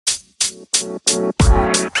Hello,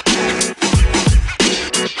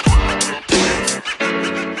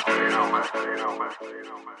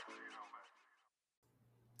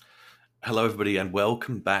 everybody, and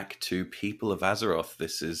welcome back to People of Azeroth.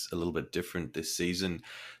 This is a little bit different this season.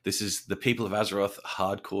 This is the People of Azeroth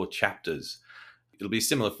hardcore chapters. It'll be a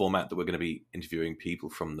similar format that we're going to be interviewing people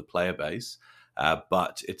from the player base,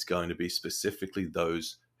 but it's going to be specifically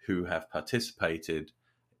those who have participated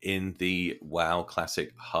in the WoW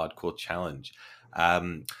Classic Hardcore Challenge.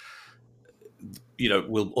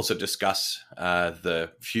 We'll also discuss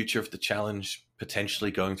the future of the challenge, potentially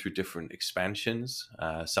going through different expansions,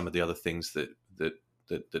 some of the other things that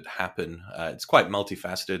happen. It's quite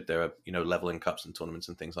multifaceted. There are, leveling cups and tournaments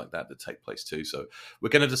and things like that take place too. So we're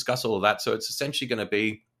going to discuss all of that. So it's essentially going to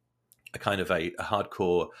be a kind of a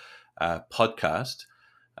hardcore podcast.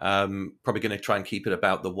 Probably going to try and keep it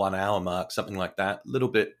about the 1 hour mark, something like that. A little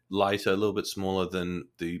bit lighter, a little bit smaller than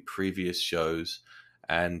the previous shows.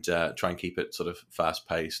 And try and keep it sort of fast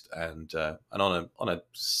paced and on a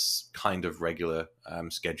kind of regular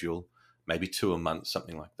schedule, maybe 2 a month,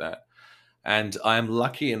 something like that. And I am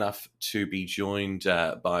lucky enough to be joined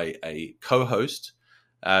by a co-host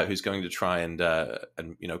who's going to try and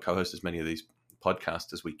co-host as many of these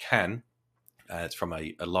podcasts as we can. It's from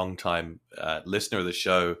a long-time listener of the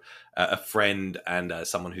show, a friend, and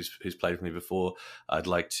someone who's played with me before. I'd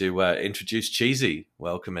like to introduce Cheesy.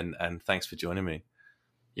 Welcome and thanks for joining me.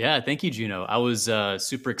 Yeah, thank you, Juno. I was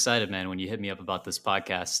super excited, man, when you hit me up about this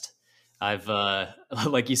podcast. I've,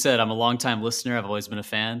 like you said, I'm a longtime listener. I've always been a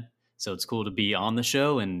fan. So it's cool to be on the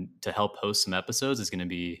show and to help host some episodes is going to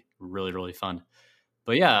be really, really fun.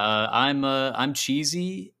 But yeah, I'm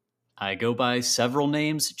Cheesy. I go by several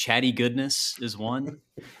names. Chatty Goodness is one.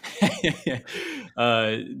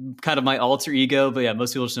 Kind of my alter ego. But yeah,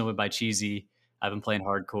 most people just know me by Cheesy. I've been playing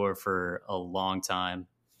hardcore for a long time.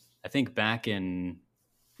 I think back in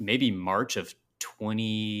maybe March of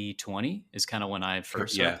 2020 is kind of when I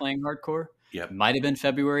first started playing hardcore. Yeah. Might have been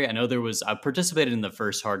February. I participated in the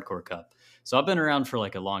first Hardcore Cup. So I've been around for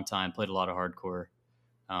like a long time, played a lot of hardcore.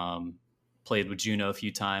 Played with Juno a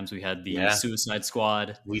few times. We had the Suicide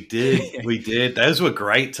Squad. We did. Those were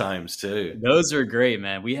great times too. Those are great,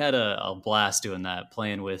 man. We had a blast doing that,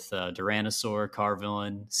 playing with Duranosaur,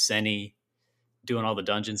 Carvillain, Senny, doing all the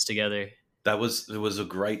dungeons together. It was a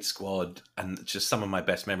great squad, and just some of my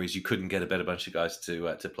best memories. You couldn't get a better bunch of guys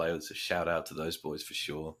to play with. So shout out to those boys for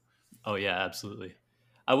sure. Oh yeah, absolutely.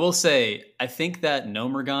 I will say, I think that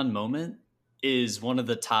Nomergon moment is one of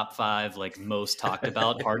the top 5 like most talked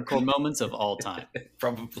about hardcore moments of all time. It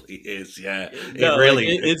probably is, yeah.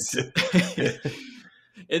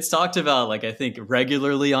 It's talked about, like, I think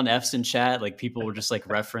regularly on F's in chat. Like, people will just like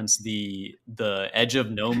reference the Edge of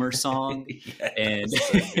Nomer song, and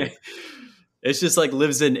it's just like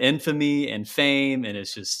lives in infamy and fame, and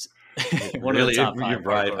it's just one of the top 5. You're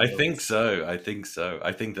right. I think so. I think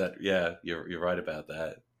that you're right about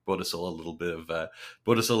that. Brought us a little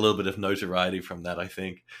bit of notoriety from that, I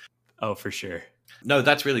think. Oh, for sure. No,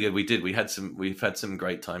 that's really good. We've had some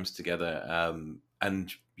great times together.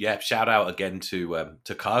 And yeah, shout out again to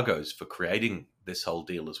Cargos for creating this whole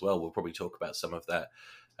deal as well. We'll probably talk about some of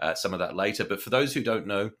that later. But for those who don't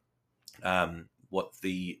know what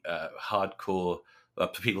the hardcore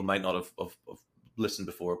people might not have listened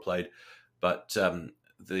before or played, but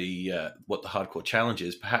what the hardcore challenge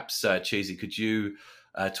is, perhaps Cheesy, could you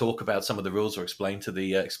talk about some of the rules or explain to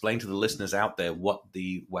the listeners out there what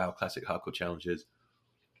the WoW Classic Hardcore Challenge is?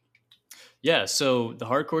 Yeah, so the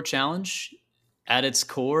Hardcore Challenge, at its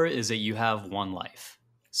core, is that you have one life.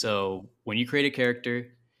 So when you create a character,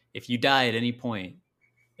 if you die at any point,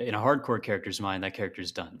 in a hardcore character's mind, that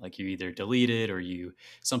character's done. Like, you either delete it, or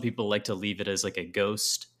some people like to leave it as like a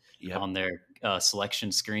ghost on their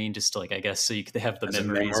selection screen, just to, like, I guess, so they have the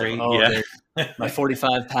memories of, my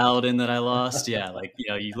 45 paladin that I lost. Yeah, like,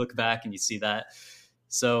 you look back and you see that.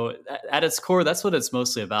 So at its core, that's what it's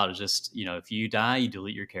mostly about, is just, if you die, you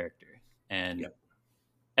delete your character. And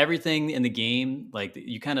everything in the game, like,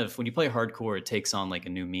 you kind of, when you play hardcore, it takes on like a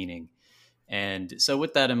new meaning. And so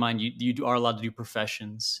with that in mind, you are allowed to do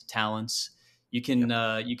professions, talents. You can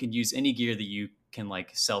use any gear that you can,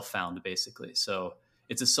 like, self-found, basically. So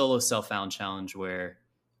it's a solo self-found challenge where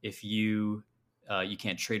if you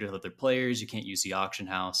can't trade with other players, you can't use the auction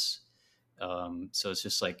house. So it's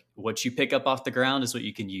just like what you pick up off the ground is what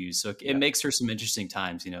you can use. So it makes for some interesting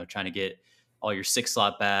times, trying to get all your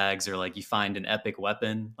 6-slot bags, or like you find an epic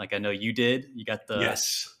weapon. Like I know you did. You got the...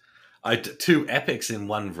 Yes. I 2 epics in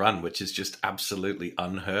one run, which is just absolutely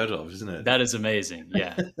unheard of, isn't it? That is amazing.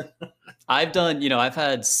 Yeah. I've done, I've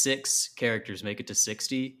had 6 characters make it to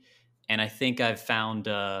 60, and I think I've found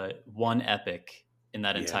one epic in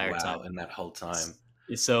that Yeah, entire wow, time. and that whole time.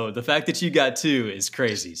 So the fact that you got two is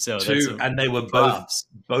crazy. So that's Two, a and they were props.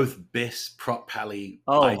 both BIS prop pally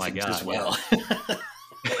Oh my items as god, yeah. well.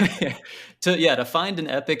 To find an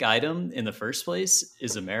epic item in the first place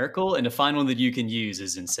is a miracle, and to find one that you can use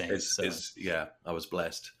is insane. So, Is yeah, I was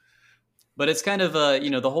blessed. but it's kind of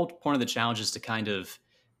the whole point of the challenge is to kind of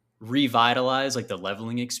revitalize like the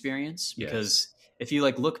leveling experience, Yes, because if you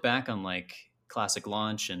like look back on like classic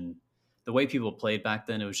launch and the way people played back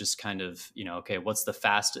then, it was just kind of, okay, what's the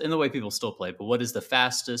fastest, and the way people still play, but what is the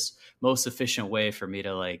fastest, most efficient way for me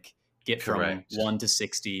to like get from correct. 1 to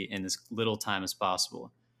 60 in as little time as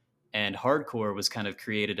possible? And hardcore was kind of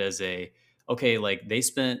created as a, okay, like they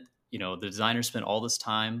spent, the designers spent all this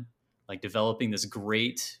time like developing this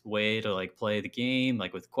great way to like play the game,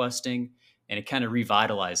 like with questing, and it kind of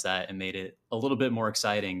revitalized that and made it a little bit more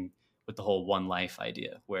exciting with the whole one life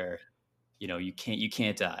idea where, you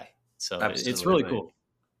can't die. So it's really Absolutely, cool.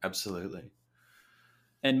 absolutely.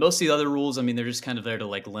 And most of the other rules, I mean, they're just kind of there to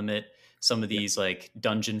like limit some of Yep, these like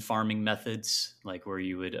dungeon farming methods, like where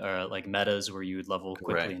you would like metas where you would level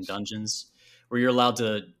quickly in correct. dungeons, where you're allowed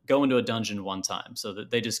to go into a dungeon one time. So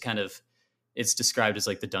that they just kind of, it's described as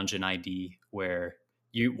like the dungeon ID, where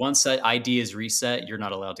you once that ID is reset, you're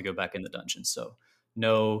not allowed to go back in the dungeon. So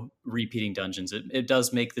no repeating dungeons. It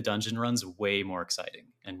does make the dungeon runs way more exciting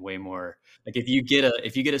and way more like if you get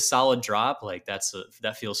a solid drop, like that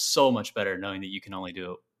feels so much better knowing that you can only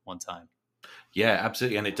do it one time. Yeah,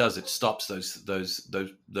 absolutely, and it does. It stops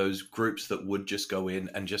those groups that would just go in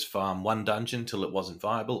and just farm one dungeon till it wasn't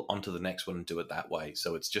viable onto the next one and do it that way.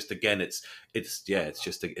 So it's just again, it's just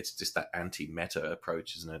that anti-meta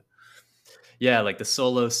approach, isn't it? Yeah, like the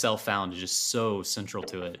solo self-found is just so central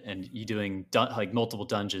to it, and you doing like multiple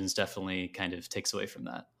dungeons definitely kind of takes away from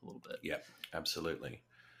that a little bit. Yeah, absolutely.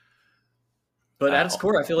 But at its Uh,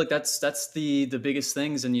 core, I feel like that's the biggest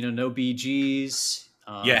things, and no BGs.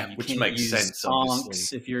 yeah, You which can't makes use sense, obviously.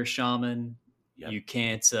 tonks if you're a shaman. Yeah, You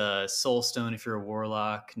can't soulstone if you're a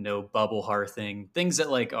warlock. No bubble hearthing. Things that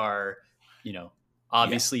like are, you know, yeah.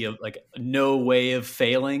 obviously like no way of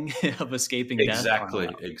failing of escaping death aren't Exactly,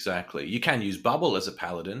 allowed. exactly. You can use bubble as a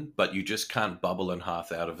paladin, but you just can't bubble and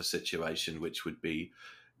hearth out of a situation, which would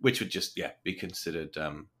just be considered.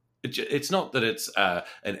 It's not that it's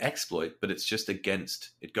an exploit, but it's just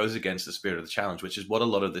it goes against the spirit of the challenge, which is what a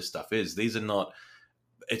lot of this stuff is. These are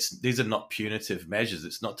not punitive measures.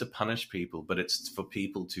 It's not to punish people, but it's for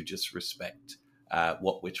people to just respect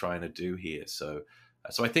what we're trying to do here. So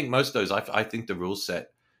I think most of those, I think the rule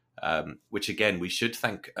set, which again we should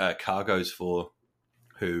thank Cargos for,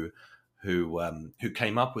 who who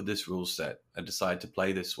came up with this rule set and decided to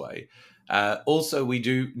play this way. Also, we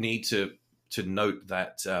do need to note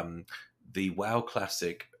that the WoW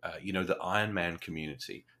Classic, the Iron Man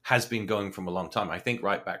community has been going from a long time. I think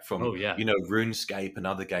right back from Oh yeah, RuneScape and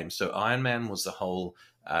other games. So Iron Man was the whole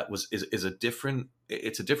is a different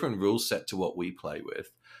it's a different rule set to what we play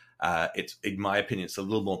with. It's in my opinion, it's a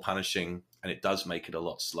little more punishing, and it does make it a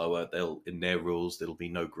lot slower. They'll in their rules there'll be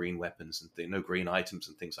no green weapons and no green items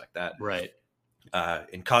and things like that. right.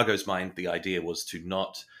 In Cargo's mind, the idea was to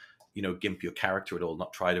not, gimp your character at all,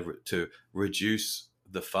 not try to reduce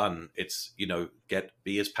the fun. It's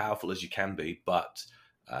be as powerful as you can be, but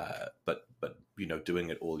doing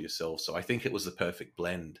it all yourself. So I think it was the perfect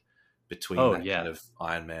blend between Oh that kind yeah, of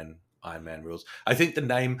Iron Man rules. I think the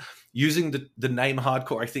name using the name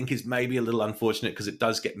hardcore, I think, is maybe a little unfortunate because it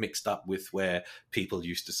does get mixed up with where people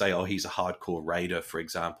used to say, "Oh, he's a hardcore raider," for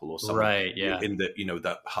example, or someone right. Yeah, in the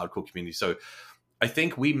that hardcore community. So I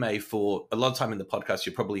think we may, for a lot of time in the podcast,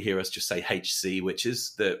 you'll probably hear us just say HC, which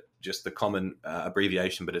is just the common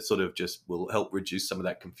abbreviation, but it sort of just will help reduce some of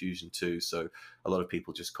that confusion too. So a lot of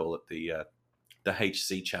people just call it the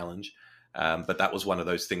HC challenge. But that was one of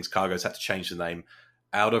those things. Cargos had to change the name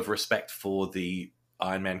out of respect for the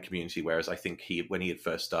Iron Man community. Whereas I think when he had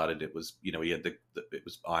first started, it was he had it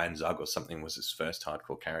was Iron Zug or something was his first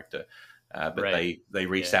hardcore character. But right. they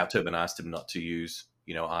reached Yeah. out to him and asked him not to use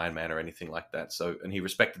Iron Man or anything like that. So and he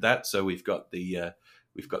respected that. So we've got the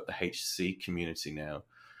HC community now.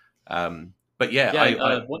 But yeah, Yeah,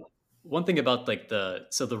 I one thing about like the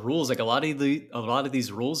rules, like a lot of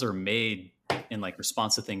these rules are made in like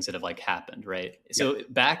response to things that have like happened, right? yeah So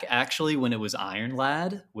back actually when it was Iron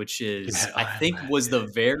Lad, which is yeah I Iron think Man was the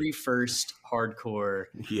very first hardcore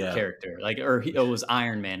yeah character, like it was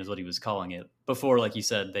Iron Man is what he was calling it before, like you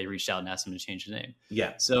said, they reached out and asked him to change the name.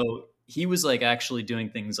 yeah So he was like actually doing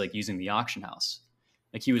things like using the auction house,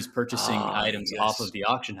 like he was purchasing items off of yes the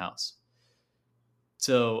auction house.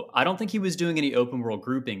 So I don't think he was doing any open world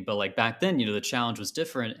grouping, but like back then, the challenge was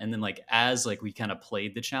different. And then like as like we kind of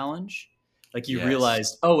played the challenge, like you Yes.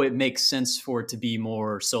 realized, oh, it makes sense for it to be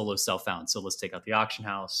more solo self found. So let's take out the auction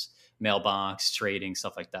house, mailbox, trading,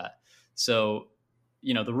 stuff like that. So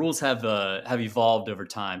the rules have evolved over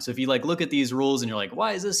time. So if you like look at these rules and you're like,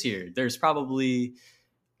 why is this here? There's probably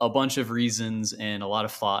a bunch of reasons and a lot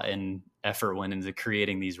of thought and effort went into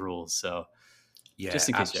creating these rules. So Yeah, just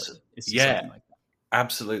in case you ever see yeah, something like that.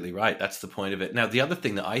 absolutely right. That's the point of it. Now, the other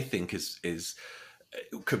thing that I think is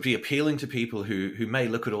could be appealing to people who may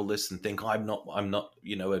look at all this and think, oh, I'm not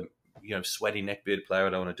a sweaty neckbeard player. I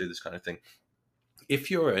don't want to do this kind of thing. If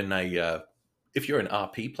you're in a if you're an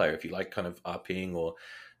RP player, if you like kind of RPing or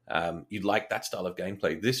you like that style of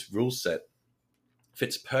gameplay, this rule set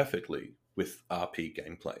fits perfectly with RP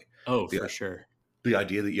gameplay. Oh, The for sure. the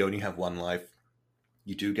idea that you only have one life,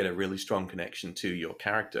 you do get a really strong connection to your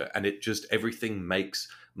character, and it just everything makes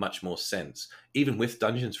much more sense. Even with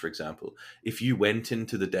dungeons, for example, if you went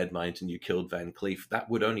into the Dead Mine and you killed Van Cleef, that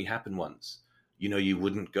would only happen once. You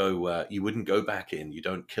wouldn't go back in. You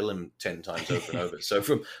don't kill him 10 times over and over. So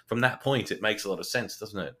from that point, it makes a lot of sense,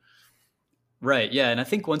 doesn't it? Right. Yeah. And I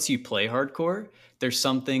think once you play hardcore, there's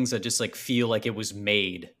some things that just like feel like it was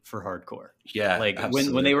made for hardcore. Yeah, Like when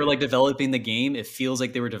they were absolutely. like developing the game, it feels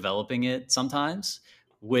like they were developing it sometimes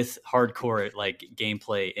with hardcore like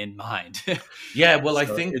gameplay in mind. Yeah, well, I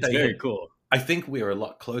So think it's they very had. cool. I think we're a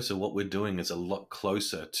lot closer. What we're doing is a lot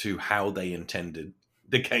closer to how they intended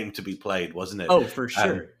the game to be played, wasn't it? Oh, for Um,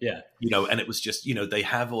 sure. Yeah. and it was just, they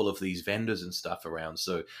have all of these vendors and stuff around.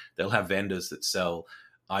 So they'll have vendors that sell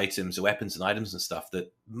items, weapons and items and stuff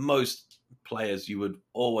that most players you would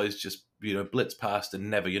always just, blitz past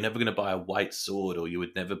and you're never going to buy a white sword, or you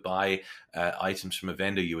would never buy items from a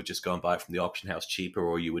vendor. You would just go and buy it from the auction house cheaper,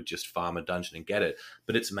 or you would just farm a dungeon and get it.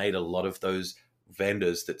 But it's made a lot of those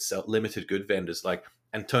vendors that sell limited good vendors like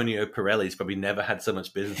Antonio Pirelli's probably never had so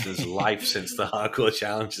much business in his life since the hardcore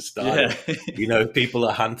challenge has started. Yeah. People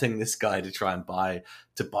are hunting this guy to try and buy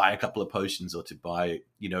a couple of potions, or to buy,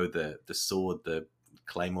 the sword, the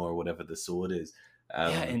claymore, or whatever the sword is.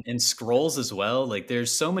 Yeah, Um, and scrolls as well. Like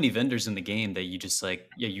there's so many vendors in the game that you just like,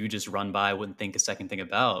 yeah, you just run by, wouldn't think a second thing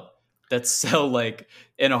about. That sell like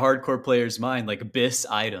in a hardcore player's mind, like BIS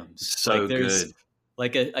items. Like so there's good.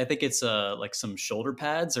 like I think it's like some shoulder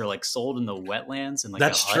pads are like sold in the wetlands in like a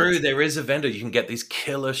That's hut. true. There is a vendor. You can get these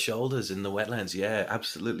killer shoulders in the wetlands. Yeah,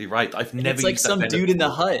 absolutely right. I've And never it's like used that some vendor dude in the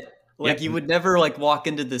before. hut. Like Yep. you would never like walk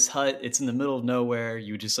into this hut. It's in the middle of nowhere.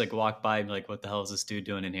 You would just like walk by and be like, what the hell is this dude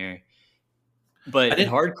doing in here? I But in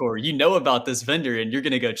didn't. hardcore, you know about this vendor and you're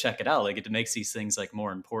gonna go check it out. Like it makes these things like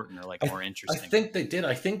more important or like I, more I interesting. think they did.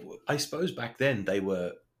 I suppose back then they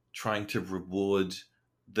were trying to reward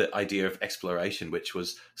the idea of exploration, which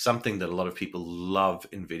was something that a lot of people love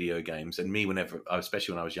in video games. And me,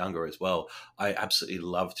 especially when I was younger as well, I absolutely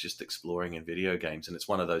loved just exploring in video games. And it's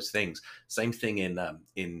one of those things. Same thing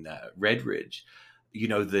in Red Ridge.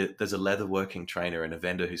 There's a leatherworking trainer and a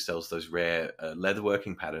vendor who sells those rare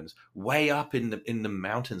leatherworking patterns way up in the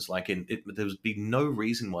mountains. There would be no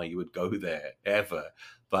reason why you would go there ever,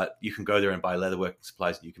 but you can go there and buy leatherworking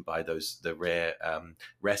supplies, and you can buy the rare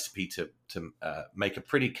recipe to make a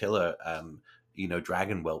pretty killer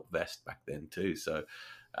dragon whelp vest back then too. So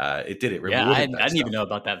it Yeah, I, rewarded I that didn't even stuff. know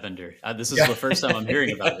about that vendor. This is Yeah. the first time I'm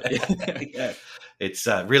hearing about it. Yeah. It's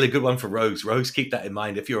a really good one for rogues. Rogues, keep that in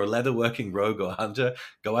mind. If you're a leatherworking rogue or hunter,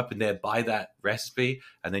 go up in there, buy that recipe,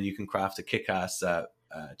 and then you can craft a kick-ass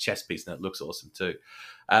chest piece, and it looks awesome too.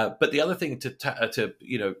 But the other thing to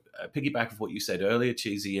piggyback of what you said earlier,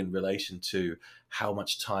 Cheesy, in relation to how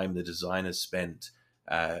much time the designers spent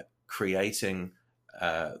creating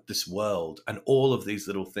this world and all of these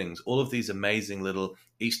little things, all of these amazing little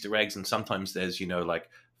Easter eggs, and sometimes there's like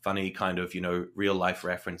funny kind of real life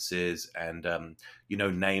references and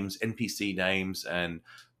names, NPC names, and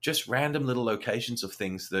just random little locations of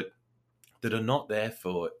things that are not there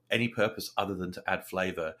for any purpose other than to add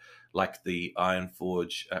flavor, like the Iron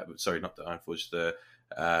Forge. Sorry, not the Iron Forge. The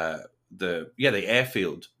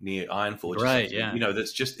airfield near Iron Forge or Right, something. yeah.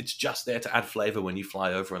 It's just there to add flavor when you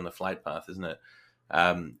fly over on the flight path, isn't it?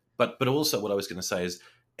 But also what I was going to say is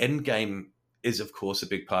endgame is of course a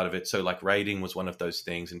big part of it. So like raiding was one of those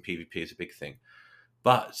things, and PvP is a big thing.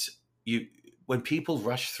 But when people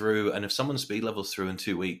rush through, and if someone speed levels through in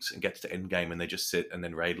 2 weeks and gets to end game and they just sit and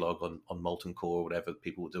then raid log on Molten Core or whatever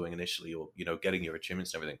people were doing initially, or getting your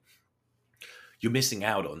achievements and everything, you're missing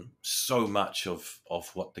out on so much of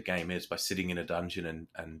what the game is by sitting in a dungeon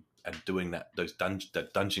and doing that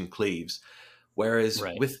dungeon cleaves. Whereas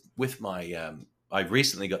Right. with my I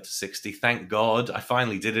recently got to 60. Thank God. I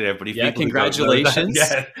finally did it, everybody. Yeah, People who don't know that, congratulations.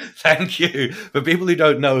 yeah, thank you. For people who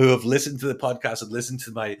don't know, who have listened to the podcast and listened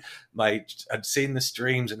to my and seen the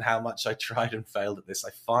streams and how much I tried and failed at this, I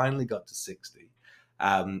finally got to 60.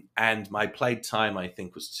 And my played time, I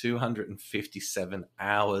think, was 257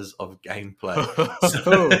 hours of gameplay.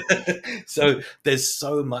 So there's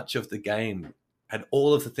so much of the game and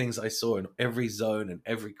all of the things I saw in every zone and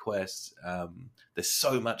every quest. There's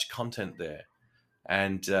so much content there,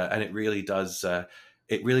 and it really does a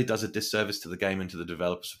disservice to the game and to the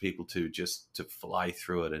developers for people to fly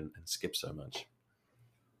through it and skip so much.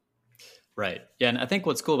 Right. Yeah, and I think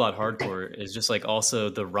what's cool about hardcore is just like also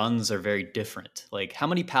the runs are very different. Like, how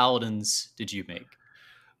many paladins did you make?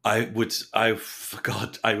 I would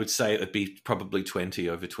say it would be probably 20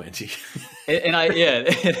 over 20. And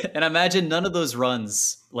I imagine none of those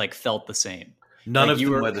runs like felt the same. None like, of them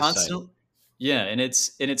were the same. Yeah, and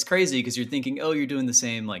it's crazy because you're thinking, oh, you're doing the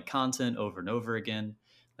same like content over and over again.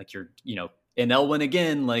 Like you're, in Elwyn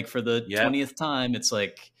again, like for the 20th time. It's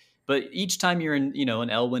like, but each time you're in, in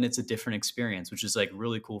Elwyn, it's a different experience, which is like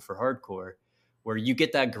really cool for hardcore, where you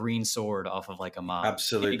get that green sword off of like a mob.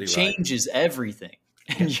 Absolutely, it changes everything.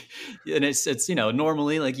 And it's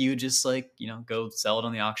normally like you just like go sell it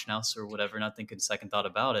on the auction house or whatever, not thinking second thought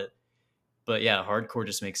about it. But yeah, hardcore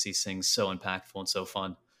just makes these things so impactful and so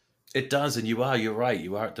fun. It does, and you're right.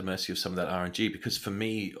 You are at the mercy of some of that RNG. Because for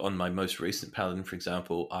me, on my most recent paladin, for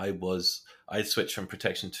example, I switched from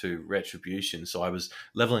protection to retribution, so I was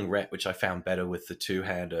leveling ret, which I found better with the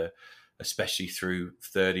two-hander, especially through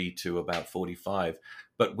 30 to about 45.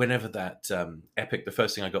 But whenever that epic, the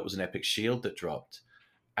first thing I got was an epic shield that dropped.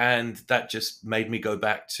 And that just made me go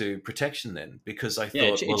back to protection then, because I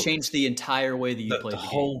thought it changed the entire way that you played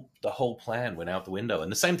the whole plan went out the window. And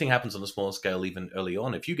the same thing happens on a small scale even early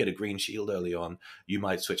on. If you get a green shield early on, you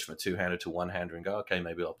might switch from a two-hander to one-hander and go, okay,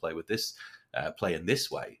 maybe I'll play with this, play in this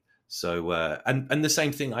way. So and the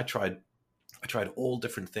same thing, I tried all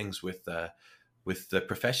different things with the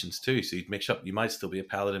professions too. So you'd mix up, you might still be a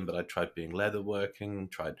paladin, but I tried being leatherworking,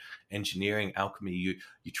 tried engineering, alchemy. You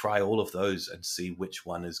try all of those and see which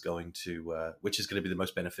one is going to be the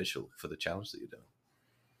most beneficial for the challenge that you're doing.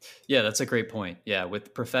 Yeah, that's a great point. Yeah,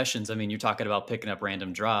 with professions, I mean, you're talking about picking up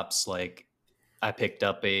random drops. Like I picked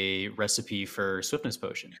up a recipe for swiftness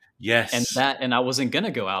potion. Yes. And I wasn't going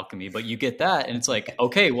to go alchemy, but you get that. And it's like,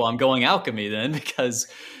 okay, well, I'm going alchemy then, because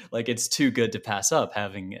like, it's too good to pass up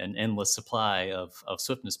having an endless supply of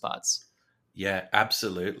swiftness pots. Yeah,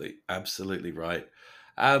 absolutely. Absolutely right.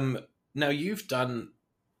 Now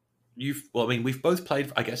we've both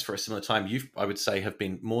played, I guess, for a similar time. I would say, have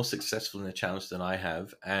been more successful in the challenge than I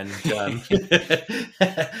have, and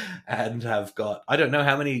and have got, I don't know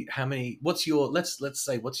how many. What's your let's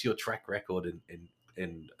say what's your track record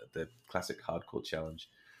in the classic hardcore challenge?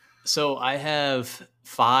 So I have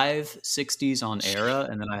 5 60s on Era,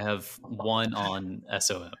 and then I have 1 on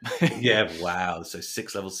SOM. Yeah, wow. So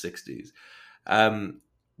 6 level 60s.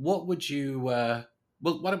 What would you? Well,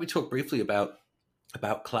 why don't we talk briefly about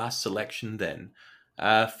class selection then,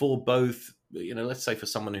 for both, let's say for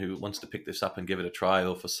someone who wants to pick this up and give it a try,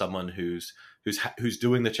 or for someone who's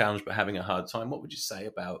doing the challenge but having a hard time. What would you say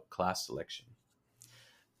about class selection?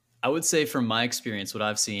 I would say from my experience, what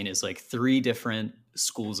I've seen is like 3 different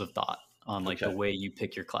schools of thought on like the way you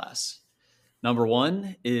pick your class. Number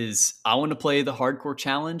 1 is I want to play the hardcore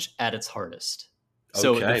challenge at its hardest.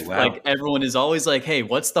 So like everyone is always like, hey,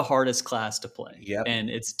 what's the hardest class to play? Yep.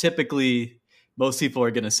 And it's typically, most people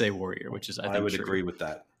are going to say warrior, which is, I would agree with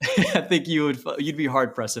that. I think you'd be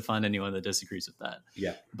hard pressed to find anyone that disagrees with that.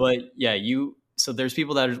 Yeah. But yeah, so there's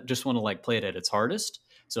people that just want to like play it at its hardest.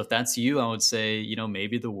 So if that's you, I would say,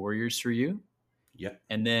 maybe the warrior's for you. Yeah.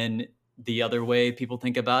 And then the other way people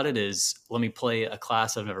think about it is, let me play a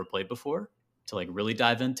class I've never played before to like really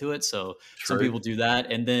dive into it. So some people do that.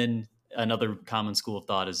 And then another common school of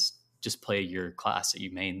thought is just play your class that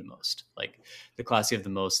you main the most, like the class you have the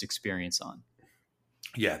most experience on.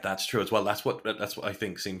 Yeah, that's true as well. That's what I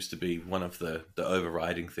think seems to be one of the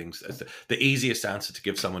overriding things. The easiest answer to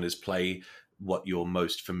give someone is play what you're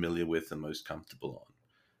most familiar with and most comfortable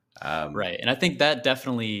on. Right, and I think that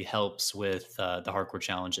definitely helps with the hardcore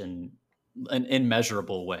challenge in an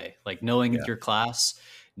immeasurable way. Like knowing your class,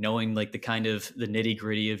 knowing like the kind of the nitty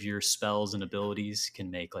gritty of your spells and abilities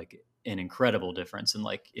can make like an incredible difference in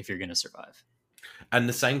like if you're going to survive. And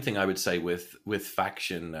the same thing I would say with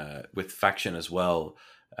faction as well,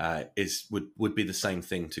 would be the same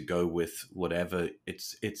thing to go with whatever.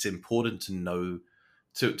 It's important to know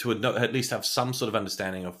to at least have some sort of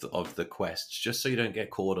understanding of the quests, just so you don't get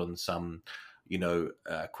caught on some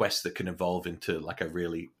quests that can evolve into like a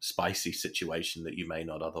really spicy situation that you may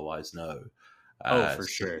not otherwise know. Oh, for So,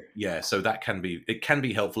 sure. yeah, so it can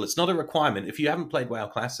be helpful. It's not a requirement. If you haven't played WoW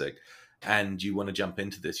Classic and you want to jump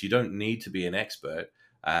into this, you don't need to be an expert,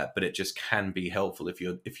 but it just can be helpful if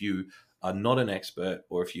you are not an expert,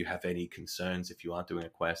 or if you have any concerns if you aren't doing a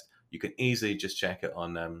quest, you can easily just check it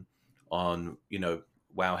on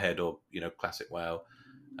Wowhead or Classic WoW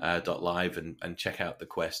 .live and check out the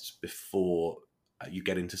quests before you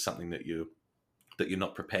get into something that you're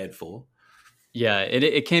not prepared for. Yeah,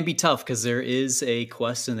 it can be tough because there is a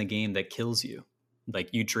quest in the game that kills you.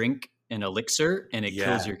 Like you drink an elixir and it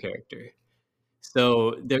kills Yeah, your character.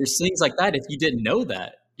 So there's things like that. If you didn't know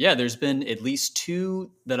that, yeah, there's been at least 2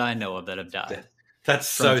 that I know of that have died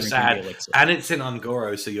that's from so drinking the sad. elixir. And it's in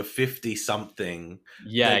Ungoro, so you're 50 something.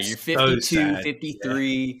 Yeah, That's you're so 52, sad.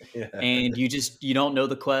 53, Yeah. and you don't know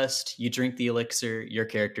the quest. You drink the elixir, your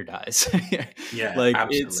character dies. Yeah, Like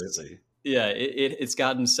absolutely. it's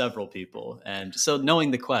gotten several people, and so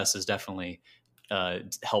knowing the quest is definitely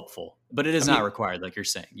helpful, but it is not required. Like you're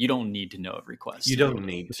saying, you don't need to know every quest. You don't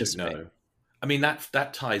need to participate. know. I mean,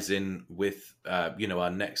 that ties in with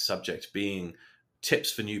our next subject being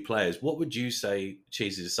tips for new players. What would you say,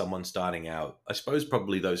 Cheesy, to someone starting out? I suppose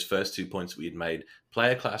probably those first 2 points we had made.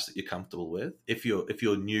 Play a class that you're comfortable with. If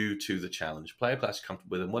you're new to the challenge, play a class you're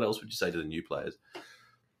comfortable with. And what else would you say to the new players?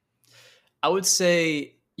 I would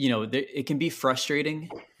say, it can be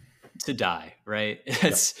frustrating to die, right?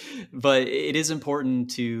 But it is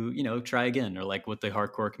important to, try again, or like what the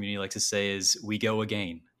hardcore community likes to say is we go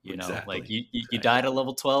again, Exactly. like you died at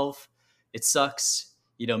level 12. It sucks.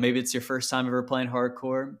 Maybe it's your first time ever playing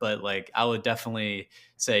hardcore, but like I would definitely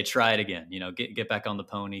say try it again, get back on the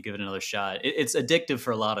pony, give it another shot. It's addictive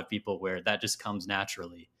for a lot of people where that just comes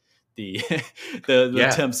naturally. The the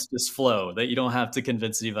attempts just flow, that you don't have to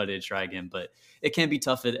convince anybody to try again, but it can be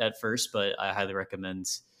tough at first, but I highly recommend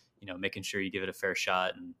making sure you give it a fair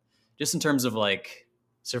shot. And just in terms of like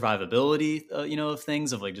survivability of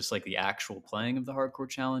things, of like just like the actual playing of the hardcore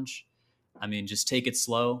challenge, I mean, just take it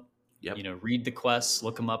slow. Yep. Read the quests,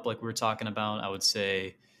 look them up like we were talking about. I would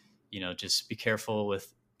say just be careful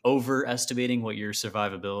with overestimating what your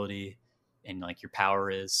survivability and like your power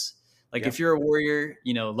is. Like if you're a warrior,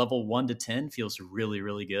 level 1 to 10 feels really,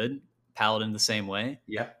 really good. Paladin the same way.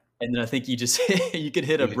 Yeah. And then I think you just you could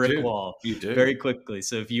hit a brick wall very quickly.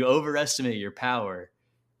 So if you overestimate your power,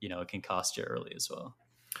 it can cost you early as well.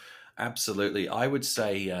 Absolutely. I would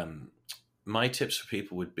say my tips for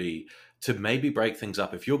people would be to maybe break things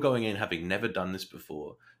up. If you're going in having never done this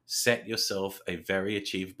before, set yourself a very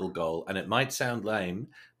achievable goal. And it might sound lame,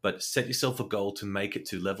 but set yourself a goal to make it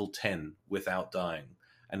to level 10 without dying.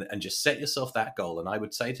 And just set yourself that goal. And I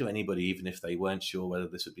would say to anybody, even if they weren't sure whether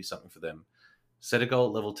this would be something for them, set a goal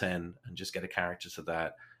at level 10 and just get a character to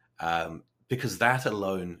that. Because that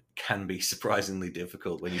alone can be surprisingly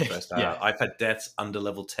difficult when you first start out. I've had deaths under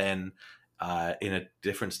level 10 in a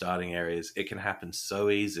different starting areas. It can happen so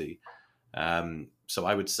easy. So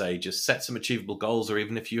I would say just set some achievable goals, or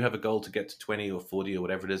even if you have a goal to get to 20 or 40 or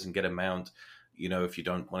whatever it is and get a mount, if you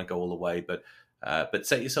don't want to go all the way, but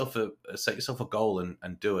set yourself a goal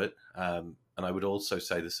and do it. And I would also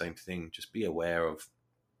say the same thing. Just be aware of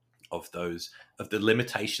the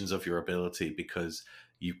limitations of your ability, because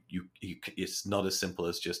you it's not as simple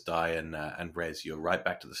as just die and res. You're right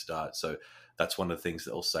back to the start. So that's one of the things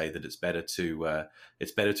that will say that it's better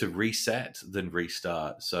to reset than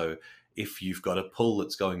restart. So if you've got a pull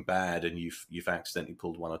that's going bad and you've accidentally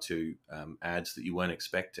pulled 1 or 2 ads that you weren't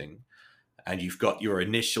expecting, and you've got your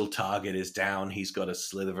initial target is down, he's got a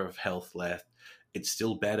slither of health left, it's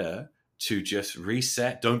still better to just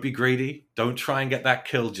reset. Don't be greedy. Don't try and get that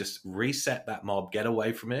kill. Just reset that mob, get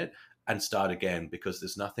away from it, and start again, because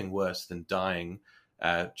there's nothing worse than dying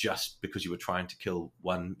just because you were trying to kill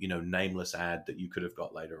one, nameless ad that you could have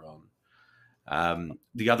got later on.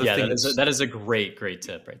 The other thing that is a great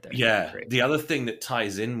tip right there. Yeah. The other thing that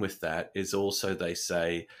ties in with that is also, they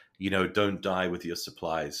say, don't die with your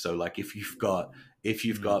supplies. So like if you've got,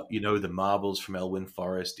 the marbles from Elwyn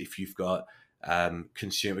Forest, if you've got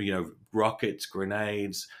rockets,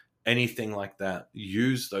 grenades, anything like that,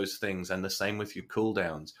 use those things. And the same with your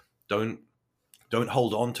cooldowns. Don't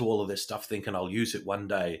hold on to all of this stuff thinking I'll use it one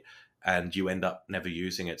day and you end up never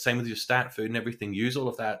using it. Same with your stat food and everything. Use all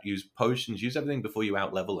of that. Use potions. Use everything before you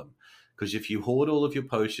out-level them. Because if you hoard all of your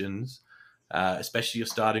potions, especially your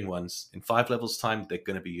starting ones, in 5 levels time, they're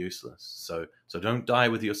going to be useless. So don't die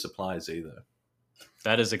with your supplies either.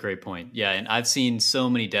 That is a great point. Yeah, and I've seen so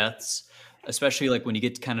many deaths especially like when you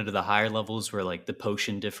get kind of to the higher levels where like the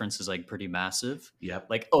potion difference is like pretty massive. Yep.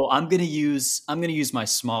 Like, oh, I'm gonna use my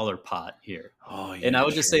smaller pot here. Oh And yeah, I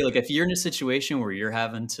would just say, true. like, if you're in a situation where you're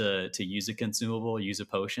having to use a consumable, use a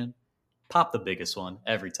potion, pop the biggest one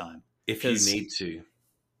every time. If you Because need to.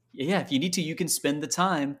 yeah, if you need to, you can spend the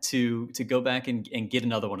time to go back and get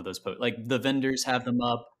another one of those like the vendors have them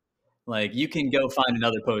up. Like you can go find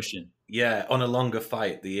another potion. Yeah, on a longer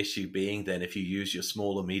fight, the issue being then if you use your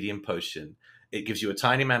small or medium potion, it gives you a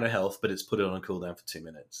tiny amount of health, but it's put it on a cooldown for 2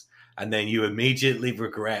 minutes. And then you immediately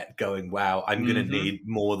regret going, wow, I'm going to Hmm. need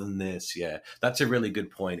more than this. Yeah, that's a really good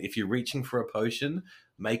point. If you're reaching for a potion,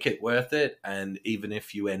 make it worth it. And even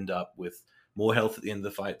if you end up with more health at the end of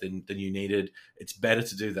the fight than you needed, it's better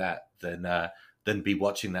to do that than be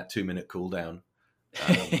watching that 2 minute cooldown.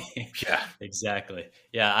 Yeah, Exactly.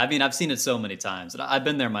 Yeah. I mean, I've seen it so many times, and I've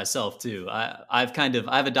been there myself too. I've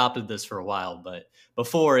adopted this for a while, but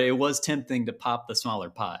before it was tempting to pop the smaller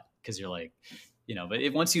pot because you're like,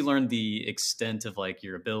 but once you learn the extent of like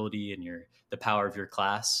your ability and the power of your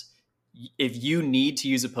class, if you need to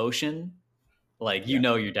use a potion, like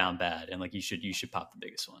yeah, you're down bad, and like you should pop the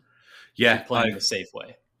biggest one if you're yeah. playing the safe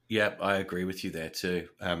way. Yeah, I agree with you there too.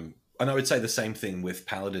 And I would say the same thing with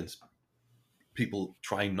paladins. People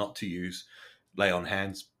trying not to use lay on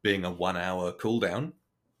hands being a 1 hour cooldown.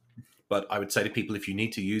 But I would say to people, if you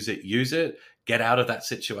need to use it, use it. Get out of that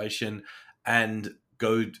situation and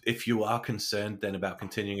go. If you are concerned then about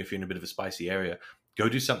continuing, if you're in a bit of a spicy area, go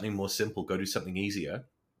do something more simple. Go do something easier,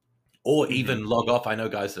 or Hmm. even log off. I know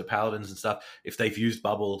guys that are paladins and stuff. If they've used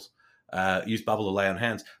bubble or lay on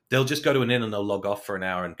hands, they'll just go to an inn and they'll log off for an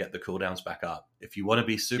hour and get the cooldowns back up. If you want to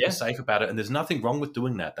be super Yeah. safe about it, and there's nothing wrong with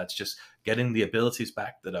doing that. That's just getting the abilities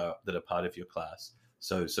back that are part of your class.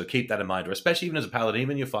 So keep that in mind, or especially even as a paladin,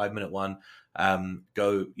 even your 5 minute one,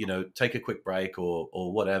 go take a quick break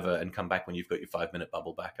or whatever, and come back when you've got your 5 minute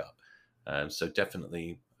bubble back up. So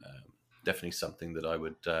definitely something that I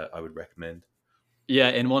would recommend. Yeah,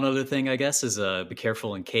 and one other thing, I guess, is be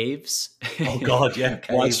careful in caves. Oh God, yeah,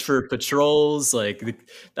 Watch caves. for patrols. I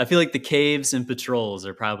feel like the caves and patrols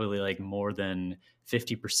are probably like more than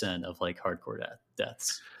 50% of like hardcore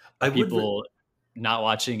deaths I of would. people not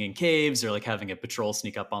watching in caves or like having a patrol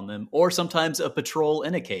sneak up on them, or sometimes a patrol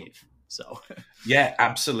in a cave. So Yeah,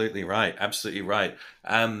 absolutely right. Absolutely right.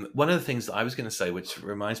 One of the things that I was going to say, which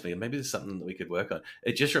reminds me, and maybe there's something that we could work on.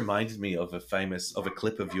 It just reminded me of a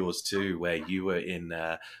clip of yours too, where you were in,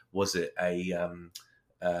 was it uh,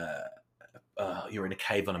 you were in a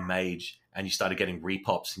cave on a mage, and you started getting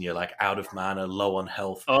repops, and you're like out of mana, low on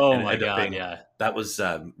health, oh and it my ended up god, being yeah. that was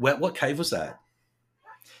what cave was that?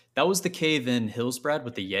 That was the cave in Hillsbrad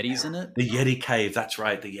with the Yetis in it. The Yeti cave. That's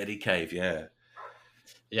right, the Yeti cave. Yeah.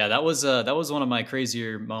 Yeah, that was one of my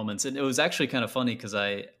crazier moments, and it was actually kind of funny because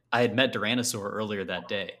I had met Duranosaur earlier that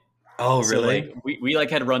day. Oh, So like really? we like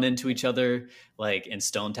had run into each other like in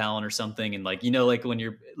Stone Talon or something, and like like when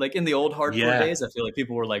you're like in the old hardcore Yeah. days, I feel like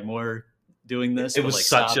people were like more doing this, It but was like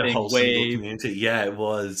such a stopping, wholesome little wave, community. Yeah, it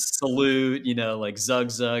was. salute, like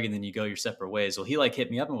zug, and then you go your separate ways. Well, he like hit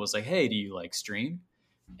me up and was like, "Hey, do you like stream?"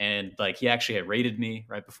 And like he actually had rated me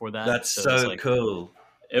right before that, That's so it was so like cool.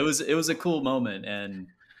 it was a cool moment, and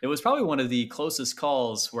it was probably one of the closest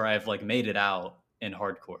calls where I've like made it out in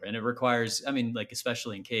hardcore. And it requires, I mean, like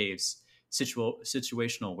especially in caves,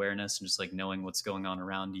 situational awareness and just like knowing what's going on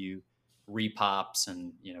around you, repops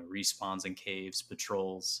and respawns in caves,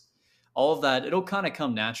 patrols, all of that. It'll kind of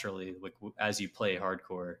come naturally, like as you play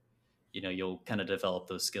hardcore. You'll kind of develop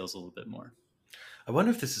those skills a little bit more. I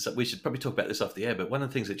wonder if this is. We should probably talk about this off the air. But one of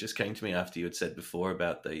the things that just came to me after you had said before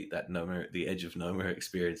about the Edge of Noma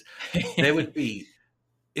experience, there would be,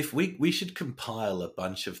 if we should compile a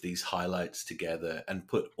bunch of these highlights together and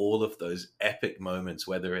put all of those epic moments,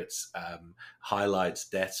 whether it's highlights,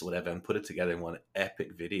 deaths, whatever, and put it together in one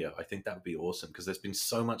epic video. I think that would be awesome because there's been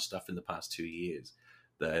so much stuff in the past 2 years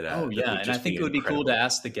Oh that yeah, would and I just think be it would be cool to incredible.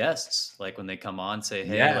 ask the guests, like when they come on, say,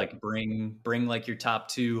 "Hey, Yeah, like bring like your top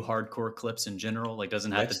two hardcore clips in general. Like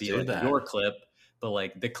doesn't have to let's be do like that. your clip, but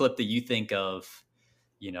like the clip that you think of,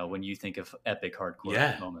 when you think of epic hardcore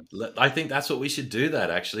Yeah, moments." I think that's what we should do.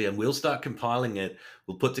 That actually, and we'll start compiling it.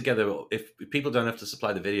 We'll put together. If people don't have to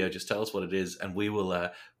supply the video, just tell us what it is, and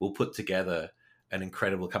we'll put together an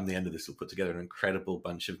incredible. Come the end of this, we'll put together an incredible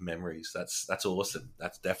bunch of memories. That's awesome.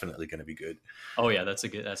 That's definitely going to be good. Oh yeah, that's a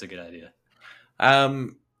good idea.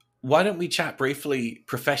 Um, why don't we chat briefly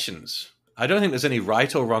professions? I don't think there's any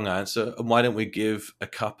right or wrong answer, and why don't we give a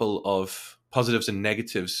couple of positives and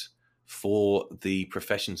negatives for the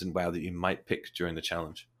professions in WoW that you might pick during the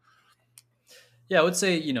challenge? Yeah, I would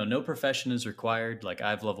say, no profession is required. Like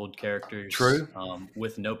I've leveled characters True.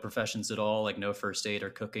 with no professions at all, like no first aid or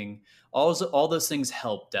cooking. All those things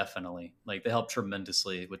help definitely. Like they help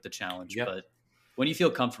tremendously with the challenge. Yep. But when you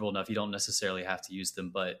feel comfortable enough, you don't necessarily have to use them.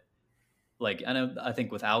 But like I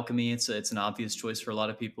think with alchemy, it's an obvious choice for a lot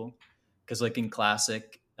of people because like in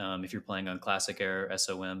classic, if you're playing on classic era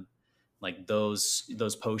SOM, like those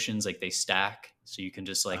potions like they stack, so you can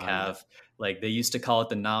just like Yeah. have like they used to call it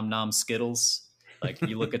the nom nom skittles. Like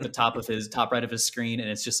you look at the top right of his screen, and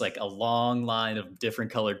it's just like a long line of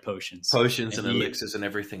different colored potions, Potions and and he elixirs and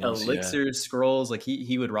everything else. Yeah. elixirs, scrolls, like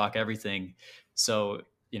he would rock everything. So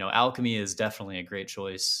alchemy is definitely a great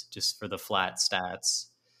choice just for the flat stats.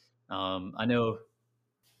 I know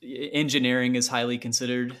engineering is highly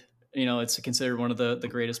considered. It's considered one of the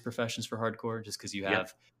greatest professions for hardcore, just because you Yep.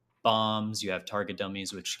 have bombs, you have target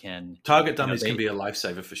dummies, which can, Target dummies can they. be a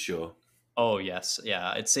lifesaver for sure. Oh yes,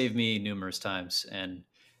 yeah, it saved me numerous times, and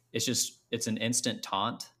it's an instant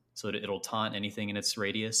taunt, so it'll taunt anything in its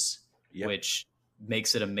radius, Yep. which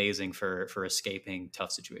makes it amazing for escaping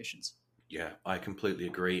tough situations. Yeah, I completely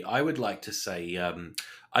agree. I would like to say,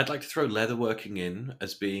 I'd like to throw leatherworking in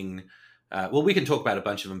as being, well, we can talk about a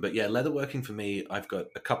bunch of them, but yeah, leatherworking for me, I've got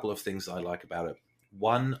a couple of things I like about it.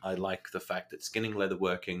 One, I like the fact that skinning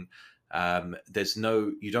leatherworking,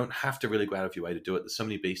 you don't have to really go out of your way to do it. There's so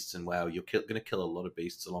many beasts in WoW. You're going to kill a lot of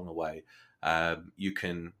beasts along the way. You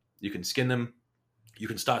can skin them. You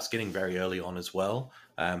can start skinning very early on as well.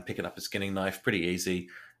 Picking up a skinning knife, pretty easy,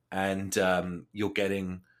 and you're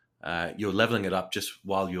leveling it up just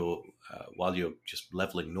while you're just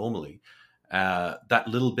leveling normally. That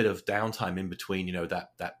little bit of downtime in between,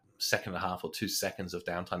 that second and a half or 2 seconds of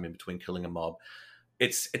downtime in between killing a mob,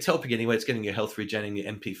 it's helping anyway. It's getting your health regenerating,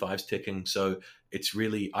 your MP5's ticking. So it's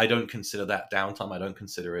really, I don't consider that downtime. I don't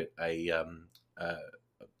consider it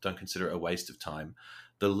a waste of time.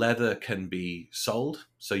 The leather can be sold,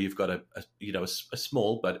 so you've got a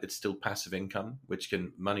small, but it's still passive income,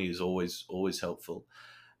 money is always helpful.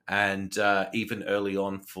 And even early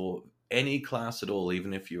on for any class at all,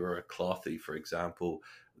 even if you're a clothy, for example,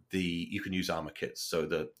 you can use armor kits. So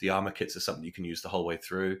the armor kits are something you can use the whole way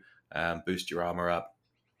through, boost your armor up.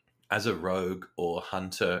 As a rogue,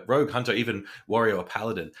 hunter, even warrior or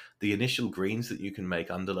paladin, the initial greens that you can make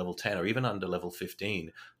under level 10 or even under level 15,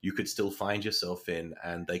 you could still find yourself in,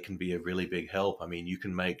 and they can be a really big help. I mean, you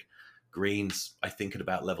can make greens, I think, at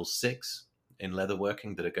about level 6 in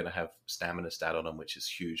leatherworking that are going to have stamina stat on them, which is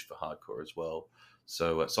huge for hardcore as well.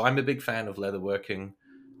 So I'm a big fan of leatherworking.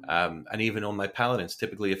 And even on my paladins,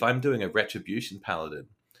 typically, if I'm doing a retribution paladin,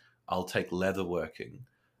 I'll take leatherworking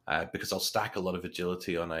because I'll stack a lot of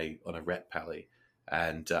agility on a ret pally,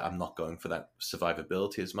 and I'm not going for that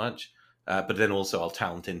survivability as much. But then also I'll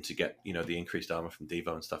talent in to get the increased armor from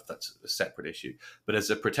Devo and stuff. That's a separate issue. But as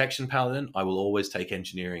a protection paladin, I will always take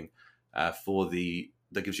engineering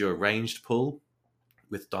that gives you a ranged pull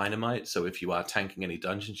with dynamite. So if you are tanking any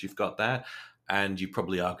dungeons, you've got that. And you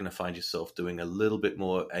probably are going to find yourself doing a little bit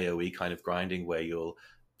more AoE kind of grinding where you'll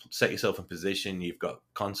set yourself in position. You've got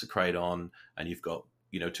Consecrate on, and you've got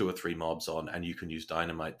 2 or 3 mobs on, and you can use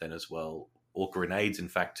dynamite then as well, or grenades in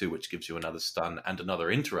fact too, which gives you another stun and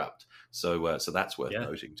another interrupt. So that's worth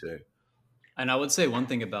noting too. And I would say one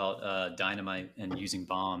thing about dynamite and using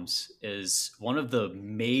bombs is one of the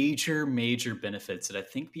major benefits that I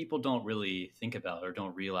think people don't really think about or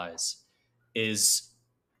don't realize is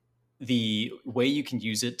the way you can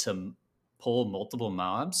use it to pull multiple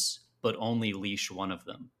mobs, but only leash one of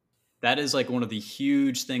them. That is like one of the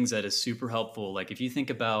huge things that is super helpful. Like if you think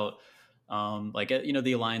about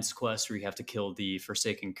the Alliance quest where you have to kill the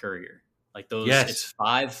Forsaken Courier, like those, yes. It's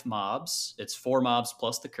 5 mobs, it's 4 mobs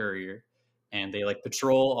plus the courier, and they like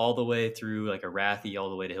patrol all the way through like Arathi all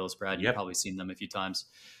the way to Hillsbrad. You've probably seen them a few times.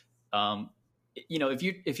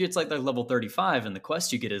 If it's like level 35 and the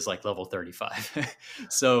quest you get is like level 35.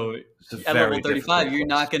 So at level 35, you're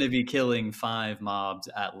not going to be killing 5 mobs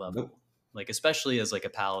at level. Nope. Like, especially as like a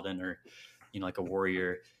paladin or, like a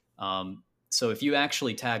warrior. So if you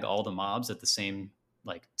actually tag all the mobs at the same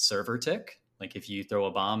like server tick, like if you throw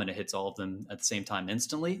a bomb and it hits all of them at the same time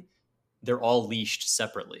instantly, they're all leashed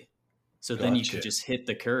separately. So then you could just hit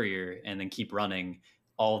the courier and then keep running.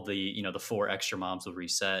 All the, the 4 extra mobs will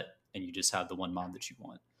reset, and you just have the 1 mob that you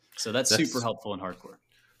want. So that's super helpful in hardcore.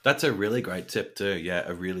 That's a really great tip too. Yeah,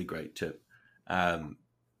 a really great tip.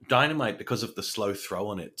 Dynamite, because of the slow throw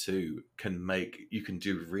on it too, you can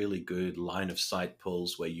do really good line of sight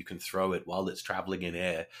pulls where you can throw it while it's traveling in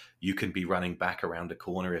air. You can be running back around a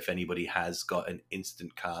corner if anybody has got an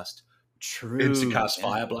instant cast True. Instacast Yeah.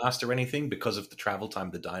 Fire Blast or anything because of the travel time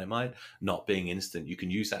of the dynamite not being instant. You can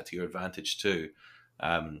use that to your advantage too.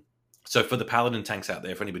 Um, so for the Paladin tanks out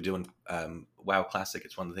there, if anybody doing WoW Classic,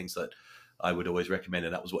 it's one of the things that I would always recommend,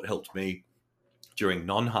 and that was what helped me during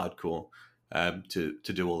non-hardcore to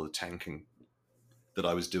do all the tanking that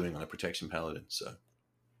I was doing on a Protection Paladin. So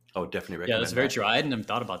I would definitely Yeah, that's recommend very that. true. I hadn't even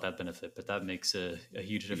thought about that benefit, but that makes a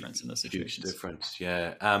huge difference in those Huge situations. difference,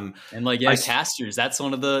 yeah. And like, yeah, casters, that's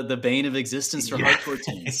one of the bane of existence for hardcore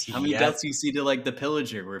teams. How many deaths you see to like the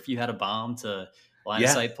Pillager, where if you had a bomb to line of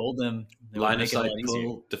sight pull them, it would line of make it a sight lot easier.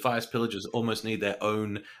 pull. Defias Pillagers almost need their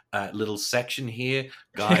own little section here,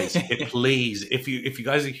 guys. Please, if you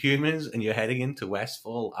guys are humans and you're heading into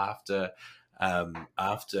Westfall after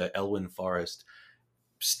Elwyn Forest,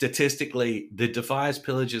 statistically, the Defias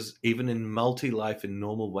Pillagers, even in multi-life in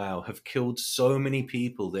normal WoW, have killed so many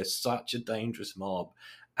people. They're such a dangerous mob,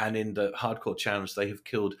 and in the hardcore challenge, they have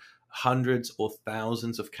killed hundreds or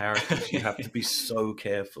thousands of characters. You have to be so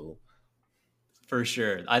careful. For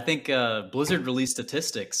sure. I think Blizzard released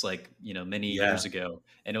statistics like, many years ago,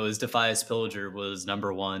 and it was Defias Pillager was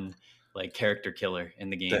number one like character killer in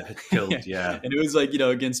the game. That had killed, yeah. And it was like,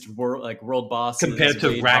 against world bosses. Compared to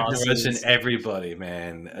raid Ragnaros bosses. and everybody,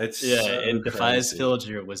 man. It's so and Defias crazy.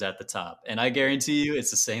 Pillager was at the top. And I guarantee you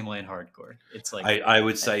it's the same way in hardcore. It's like I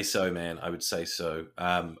would say so, man. I would say so.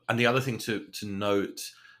 And the other thing to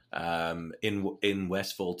note in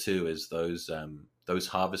Westfall too is those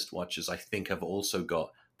Harvest Watchers, I think, have also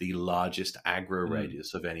got the largest aggro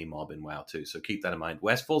radius of any mob in WoW too. So keep that in mind.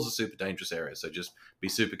 Westfall's a super dangerous area, so just be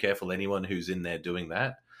super careful anyone who's in there doing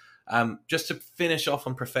that. Just to finish off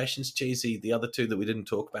on professions, Cheesy, the other two that we didn't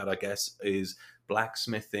talk about, I guess, is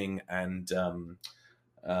blacksmithing and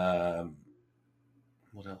what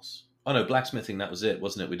else? Oh no, blacksmithing. That was it,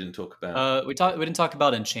 wasn't it? We didn't talk about. We didn't talk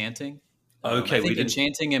about enchanting. Okay, I think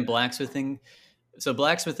enchanting and blacksmithing. So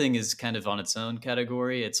blacksmithing is kind of on its own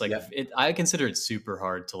category. It's like I consider it super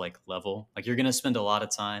hard to like level. Like you're gonna spend a lot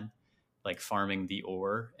of time like farming the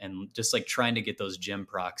ore and just like trying to get those gem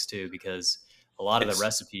procs too, because a lot of the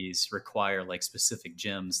recipes require like specific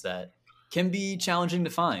gems that can be challenging to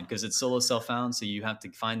find because it's solo self-found, so you have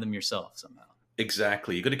to find them yourself somehow.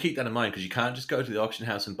 Exactly. You've got to keep that in mind because you can't just go to the auction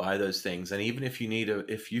house and buy those things. And even if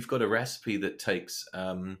if you've got a recipe that takes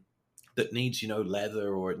that needs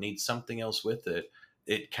leather or it needs something else with it,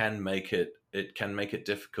 it can make it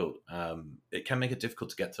difficult. It can make it difficult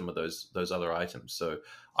to get some of those other items. So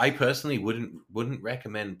I personally wouldn't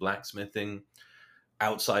recommend blacksmithing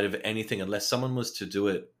outside of anything unless someone was to do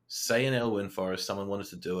it. Say in Elwyn Forest, someone wanted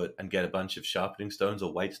to do it and get a bunch of sharpening stones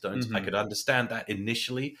or weight stones. I could understand that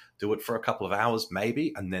initially, do it for a couple of hours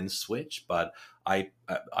maybe, and then switch. But I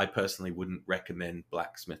personally wouldn't recommend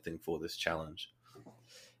blacksmithing for this challenge.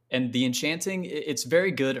 And the enchanting, it's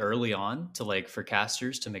very good early on to like for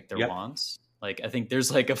casters to make their wands. Like I think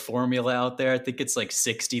there's like a formula out there. I think it's like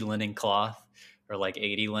 60 linen cloth or like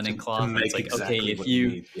 80 linen cloth. To make it's like exactly okay, if what you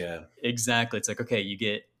need. exactly, it's like okay, you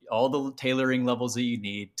get all the tailoring levels that you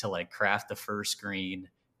need to like craft the first screen,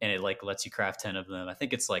 and it like lets you craft 10 of them. I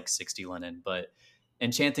think it's like 60 linen, but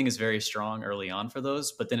enchanting is very strong early on for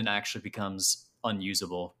those, but then it actually becomes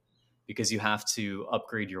unusable because you have to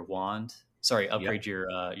upgrade your wand. Upgrade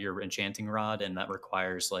your enchanting rod, and that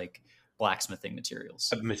requires like blacksmithing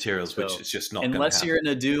materials. Which is just not unless you're in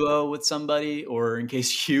a duo with somebody, or in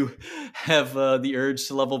case you have the urge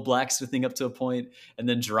to level blacksmithing up to a point and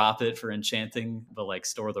then drop it for enchanting, but like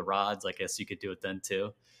store the rods. I guess you could do it then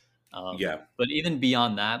too. But even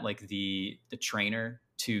beyond that, like the trainer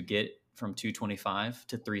to get from 225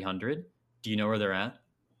 to 300, do you know where they're at?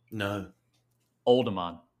 No.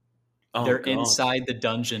 Uldaman. Oh, they're God. Inside the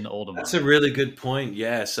dungeon Uldaman. That's a really good point.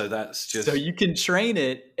 Yeah, so that's just so you can train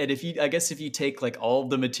it, and if you take like all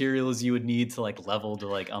the materials you would need to like level to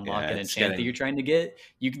like unlock an enchant that you're trying to get,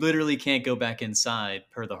 you literally can't go back inside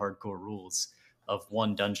per the hardcore rules of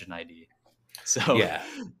one dungeon ID. So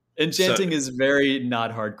enchanting is very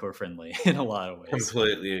not hardcore friendly in a lot of ways.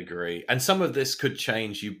 Completely agree. And some of this could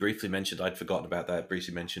change. You briefly mentioned, I'd forgotten about that,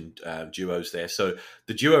 briefly mentioned duos there. So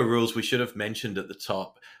the duo rules we should have mentioned at the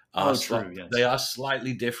top. True. Yes. They are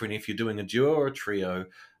slightly different if you're doing a duo or a trio.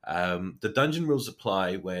 The dungeon rules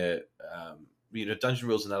apply where dungeon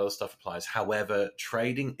rules and other stuff applies. However,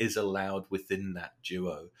 trading is allowed within that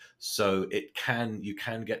duo, so you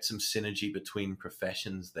can get some synergy between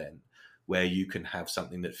professions then, where you can have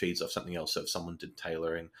something that feeds off something else. So if someone did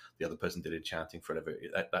tailoring, the other person did enchanting, for whatever,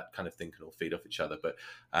 that kind of thing can all feed off each other. But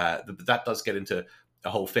that does get into a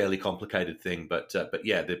whole fairly complicated thing. But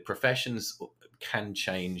yeah, the professions can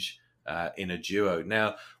change in a duo.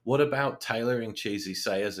 Now, what about tailoring, Cheesy?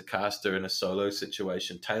 Say as a caster in a solo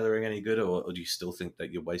situation, tailoring any good, or do you still think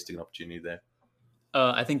that you're wasting an opportunity there?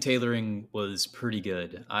 I think tailoring was pretty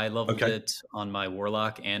good. I leveled Okay. it on my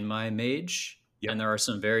warlock and my mage, and Yep. there are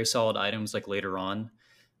some very solid items like later on.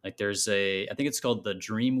 Like there's I think it's called the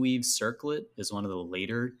Dreamweave Circlet is one of the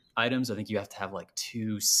later items. I think you have to have like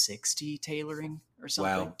 260 tailoring or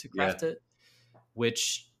something Wow. to Yeah. craft it,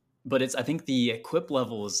 which but it's I think the equip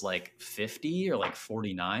level is like 50 or like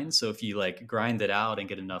 49. So if you like grind it out and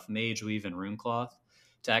get enough mage weave and rune cloth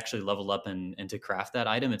to actually level up and to craft that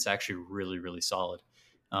item, it's actually really, really solid.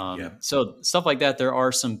 Yeah. So stuff like that, there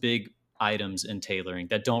are some big items in tailoring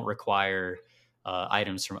that don't require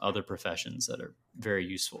items from other professions that are very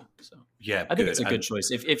useful. So Yeah. I think it's Good. a good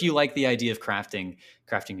choice. If you like the idea of crafting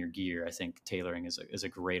your gear, I think tailoring is a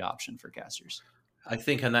great option for casters. I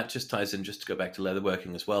think, and that just ties in, just to go back to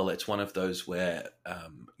leatherworking as well. It's one of those where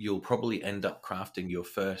you'll probably end up crafting your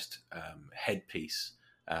first headpiece.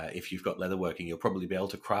 If you've got leatherworking, you'll probably be able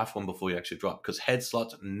to craft one before you actually drop, because head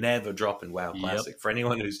slots never drop in WoW Yep. Classic. For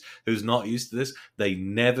anyone who's not used to this, they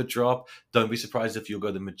never drop. Don't be surprised if you'll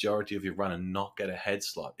go the majority of your run and not get a head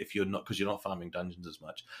slot if you're not, because you're not farming dungeons as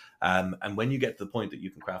much. And when you get to the point that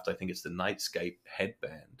you can craft, I think it's the Nightscape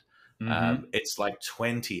headband. Mm-hmm. It's like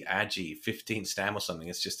 20 agi, 15 stam or something.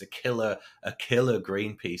 It's just a killer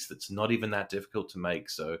green piece that's not even that difficult to make.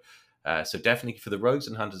 So definitely for the rogues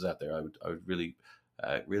and hunters out there, I would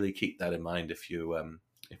really keep that in mind if you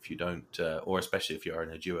don't, or especially if you are in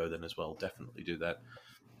a duo, then as well, definitely do that.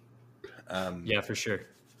 Yeah, for sure.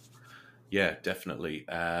 Yeah, definitely.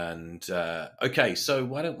 And okay, so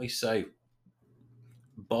why don't we say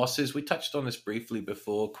bosses? We touched on this briefly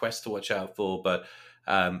before, quests to watch out for, but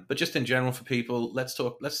just in general for people, let's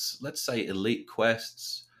talk. Let's say elite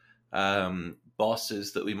quests,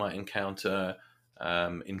 bosses that we might encounter,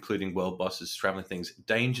 including world bosses, traveling things,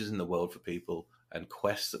 dangers in the world for people, and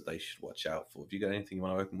quests that they should watch out for. Have you got anything you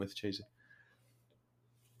want to open with, Cheesy?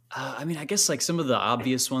 I mean, I guess like some of the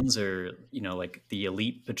obvious ones are, like the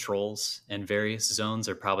elite patrols and various zones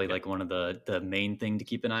are probably Yeah. like one of the main thing to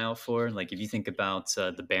keep an eye out for. Like if you think about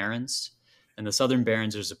the Barrens and the Southern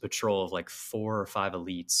Barrens, there's a patrol of like 4 or 5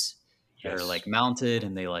 elites that are Yes. like mounted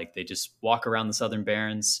and they just walk around the Southern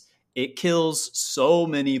Barrens. It kills so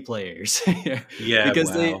many players Yeah. because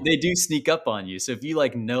Wow. they do sneak up on you. So if you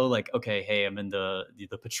like know like okay, hey, I'm in the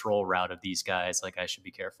patrol route of these guys, like I should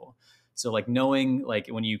be careful. So like knowing like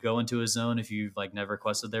when you go into a zone, if you've like never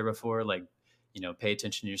quested there before, like pay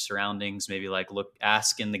attention to your surroundings. Maybe like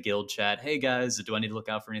ask in the guild chat, hey guys, do I need to look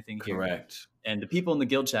out for anything here? Correct. And the people in the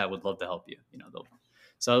guild chat would love to help you.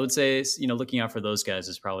 So I would say looking out for those guys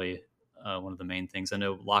is probably one of the main things. I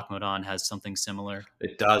know Lochmodon has something similar.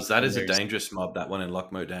 It does. That is a There's dangerous mob. That one in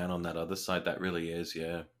Lochmo on that other side. That really is.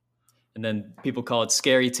 Yeah. And then people call it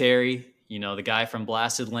Scary Terry. The guy from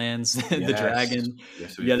Blasted Lands, the Yes. dragon.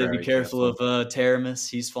 Yes. You Be got to be very careful careful. of Taramis.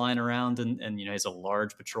 He's flying around and he has a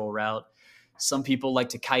large patrol route. Some people like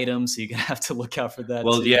to kite him, so you're gonna have to look out for that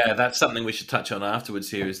Well, too. yeah, that's something we should touch on afterwards.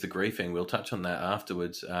 Here is the griefing. We'll touch on that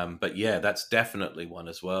afterwards. But yeah, that's definitely one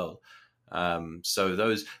as well. So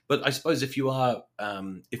those, but I suppose if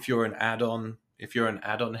if you're an add-on,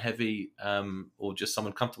 heavy, or just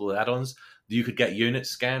someone comfortable with add-ons, you could get unit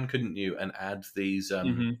scan, couldn't you, and add these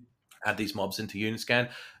Mm-hmm. mobs into unit scan.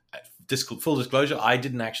 Full disclosure, I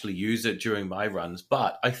didn't actually use it during my runs,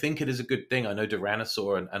 but I think it is a good thing. I know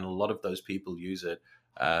Tyrannosaur and a lot of those people use it.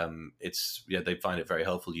 They find it very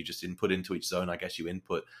helpful. You just input into each zone. I guess you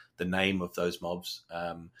input the name of those mobs,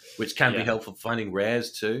 which can be Yeah, helpful finding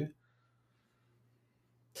rares too.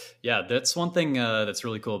 yeah, that's one thing that's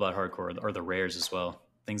really cool about hardcore, or the rares as well.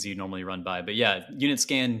 Things that you normally run by, but yeah, unit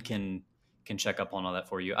scan can check up on all that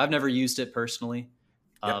for you. I've never used it personally.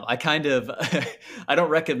 Yep. I kind of I don't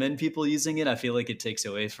recommend people using it. I feel like it takes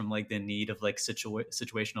away from like the need of like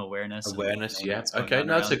situational awareness and Awareness, knowing yeah. what's going Okay, on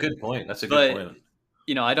no, that's a around. good point. That's a good But point.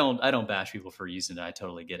 I don't bash people for using it. I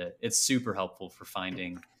totally get it. It's super helpful for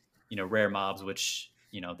finding rare mobs, which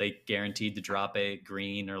they guaranteed to drop a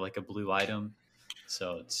green or like a blue item.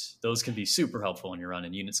 So those can be super helpful when you're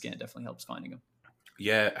running. Unit scan definitely helps finding them.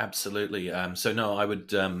 Yeah, absolutely. So no, I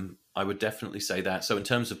would definitely say that. So in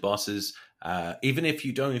terms of bosses, even if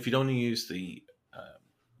you don't use the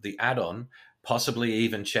add-on, possibly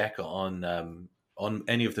even check on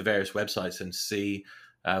any of the various websites and see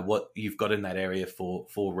what you've got in that area for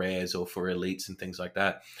rares or for elites and things like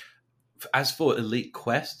that. As for elite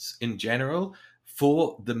quests in general,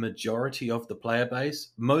 for the majority of the player base,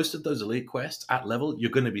 most of those elite quests at level,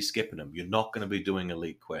 you're going to be skipping them. You're not going to be doing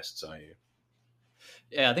elite quests, are you?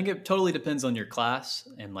 Yeah, I think it totally depends on your class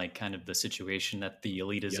and like kind of the situation that the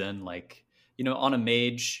elite is Yep. in. Like, on a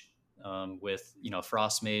mage, with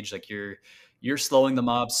frost mage, like you're slowing the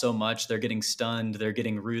mobs so much, they're getting stunned, they're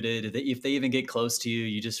getting rooted. If they even get close to you,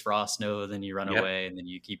 you just frost node, then you run Yep. away, and then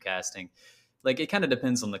you keep casting. Like it kind of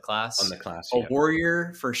depends on the On the class. class. A Yeah.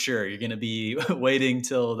 warrior, for sure, you're going to be waiting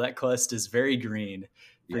till that quest is very green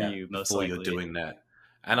for Yeah. you, most Before you're likely. doing that.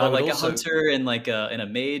 And I But would like a also hunter and like a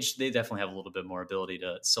mage, they definitely have a little bit more ability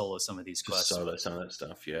to solo some of these just quests. solo But some of that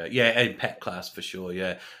stuff. Yeah. Yeah. And pet class for sure.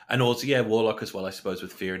 Yeah. And also, yeah, warlock as well, I suppose,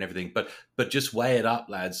 with fear and everything. But just weigh it up,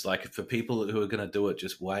 lads. Like for people who are going to do it,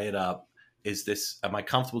 just weigh it up. Am I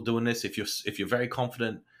comfortable doing this? If you're very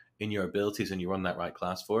confident in your abilities and you're on that right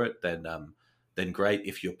class for it, then great.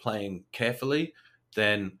 If you're playing carefully,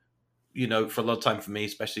 then for a lot of time for me,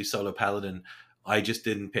 especially solo paladin, I just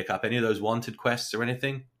didn't pick up any of those wanted quests or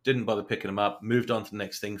anything. Didn't bother picking them up. Moved on to the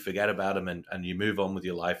next thing. Forget about them, and you move on with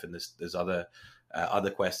your life. And there's other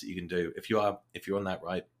quests that you can do if you're on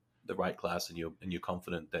the right class and you're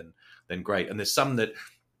confident. Then great. And there's some that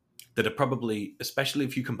are probably, especially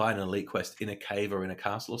if you combine an elite quest in a cave or in a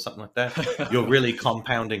castle or something like that, you're really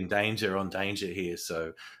compounding danger on danger here.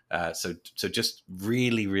 So just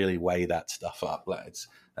really, really weigh that stuff up, lads.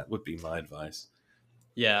 That would be my advice.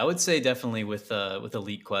 yeah, I would say definitely with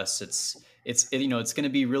elite quests, it's going to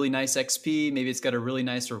be really nice XP. Maybe it's got a really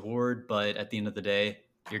nice reward, but at the end of the day,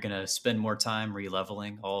 you're going to spend more time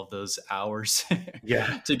re-leveling all of those hours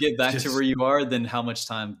Yeah, to get back to where just you are than how much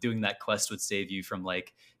time doing that quest would save you from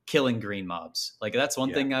like killing green mobs. Like that's one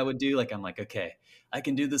yeah, thing I would do. Like I'm like, okay, I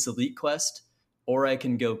can do this elite quest, or I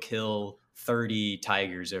can go kill 30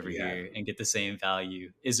 tigers over yeah. here and get the same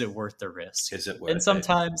value. Is it worth the risk? Is it And worth it?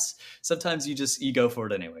 sometimes you go for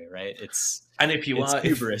it anyway, right? And if you It's are, if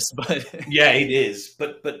hubris, but yeah, it is.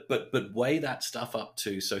 But weigh that stuff up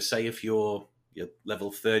too. So say if you're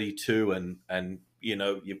level 32 and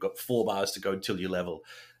you've got 4 bars to go until you level.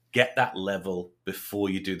 Get that level before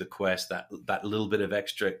you do the quest. That little bit of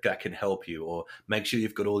extra that can help you, or make sure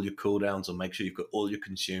you've got all your cooldowns, or make sure you've got all your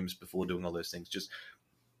consumes before doing all those things. Just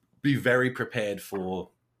be very prepared for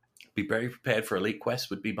elite quests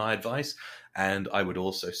would be my advice. And I would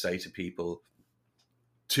also say to people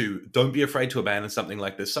to don't be afraid to abandon something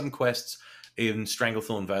like this. Some quests in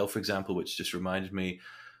Stranglethorn Vale, for example, which just reminded me,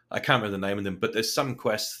 I can't remember the name of them, but there's some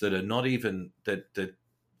quests that are not even that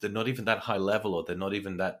they're not even that high level, or they're not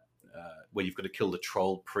even that where you've got to kill the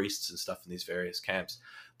troll priests and stuff in these various camps.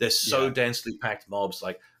 They're so yeah. densely packed mobs.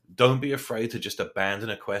 Like, don't be afraid to just abandon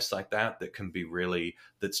a quest like that can be really,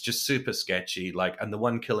 that's just super sketchy. Like, and the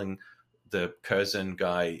one killing the Curzon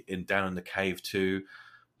guy down in the cave too,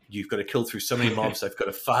 you've got to kill through so many mobs. They've got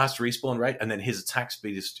a fast respawn rate, and then his attack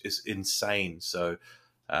speed is insane. So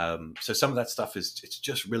some of that stuff it's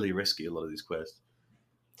just really risky. A lot of these quests.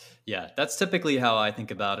 Yeah, that's typically how I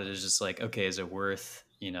think about it, is just like, okay, is it worth,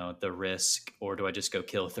 the risk, or do I just go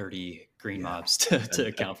kill 30 green Yeah, mobs to and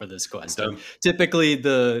account for this and quest? And don't typically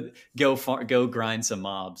the go grind some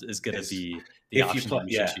mobs is going to is be the if you option that play,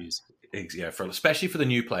 you should yeah. choose. Yeah, especially for the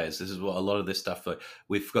new players, this is what a lot of this stuff.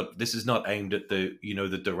 We've got. This is not aimed at the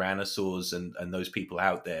the Tyrannosaurs and those people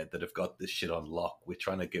out there that have got this shit on lock. We're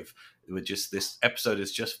trying to give. This episode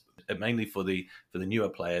is just mainly for the newer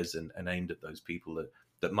players and aimed at those people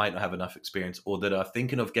that might not have enough experience, or that are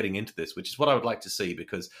thinking of getting into this, which is what I would like to see,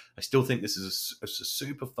 because I still think this is a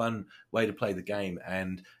super fun way to play the game,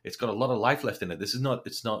 and it's got a lot of life left in it. This is not.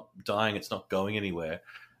 It's not dying. It's not going anywhere.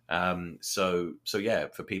 So yeah,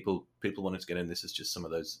 for people wanting to get in, this is just some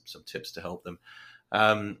tips to help them.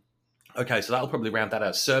 Okay, so that'll probably round that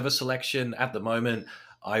out. Server selection at the moment,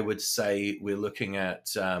 I would say we're looking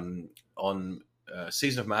at on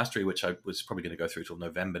Season of Mastery, which I was probably going to go through till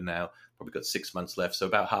November now. Probably got 6 months left, so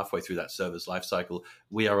about halfway through that server's life cycle.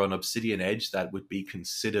 We are on Obsidian Edge. That would be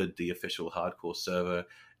considered the official hardcore server.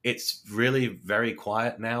 It's really very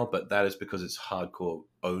quiet now, but that is because it's hardcore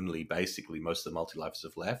only. Basically, most of the multi-lifers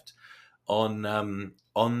have left. On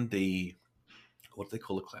the, what do they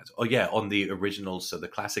call the class? Oh yeah, on the original, so the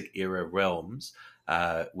classic era realms,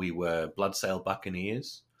 we were Bloodsail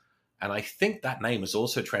Buccaneers, and I think that name has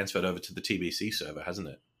also transferred over to the TBC server, hasn't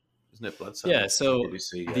it? Isn't it Bloodsail Yeah, so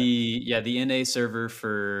TBC? Yeah. the NA server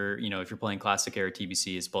for, if you're playing classic era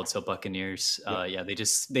TBC is Bloodsail Buccaneers. Yeah. Yeah,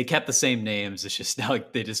 they kept the same names. It's just now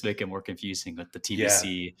they just make it more confusing with the Yeah.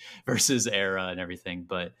 TBC versus era and everything.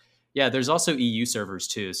 But yeah, there's also EU servers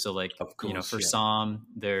too. So like, Of course, for yeah. SOM,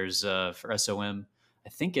 there's for SOM, I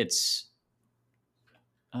think it's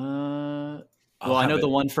well, I know the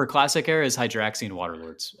one for classic era is Hydraxian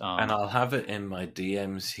Waterlords. And I'll have it in my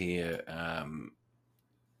DMs here.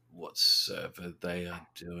 What server they are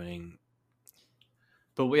doing?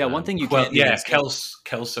 But yeah, one thing you can't do is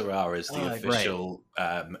Kelsarar is the right. official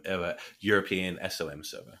European SOM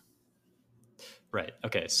server. Right.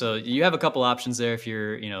 Okay. So you have a couple options there if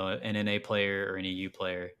you're, an NA player or an EU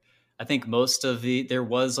player. I think most of there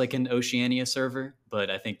was like an Oceania server, but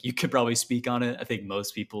I think you could probably speak on it. I think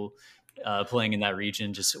most people playing in that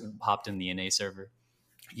region just hopped in the NA server.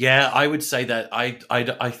 Yeah, I would say that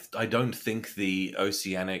I don't think the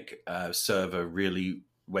Oceanic server really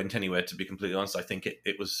went anywhere. To be completely honest, I think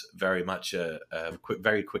it was very much a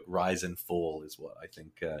very quick rise and fall is what I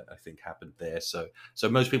think happened there. So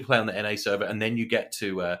most people play on the NA server, and then you get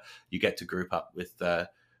to group up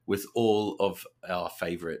with all of our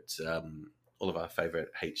favorite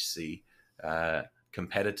HC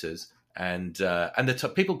competitors. And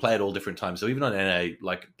people play at all different times. So even on NA,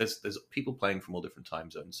 like there's people playing from all different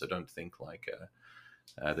time zones. So don't think like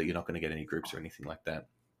that you're not going to get any groups or anything like that.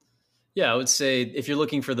 Yeah, I would say if you're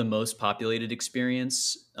looking for the most populated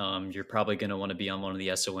experience, you're probably going to want to be on one of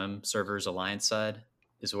the SOM servers, Alliance side,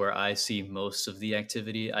 is where I see most of the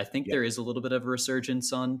activity. I think there is a little bit of a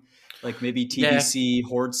resurgence on like maybe TBC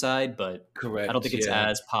Horde side, but correct. I don't think it's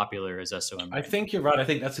as popular as SOM. I think you're right. I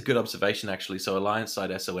think that's a good observation, actually. So Alliance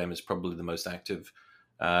side SOM is probably the most active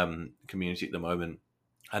community at the moment,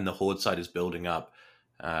 and the Horde side is building up.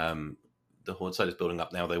 The Horde side is building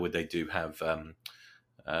up now. They do have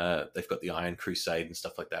they've got the Iron Crusade and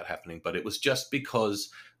stuff like that happening, but it was just because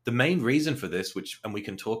the main reason for this, and we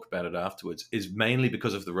can talk about it afterwards, is mainly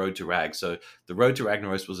because of the Road to Rag. So the Road to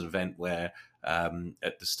Ragnaros was an event where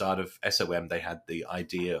at the start of SOM, they had the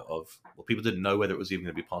idea of, well, people didn't know whether it was even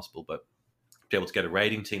going to be possible, but be able to get a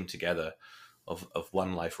raiding team together of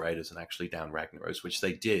One Life Raiders and actually down Ragnaros, which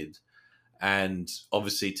they did. And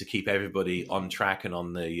obviously, to keep everybody on track and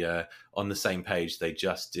on the same page, they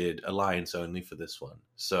just did Alliance only for this one.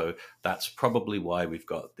 So that's probably why we've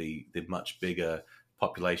got the much bigger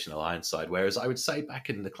population Alliance side. Whereas I would say back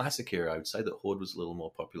in the Classic era, I would say that Horde was a little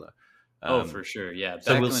more popular. For sure, yeah.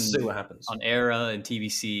 So we'll see what happens on Era and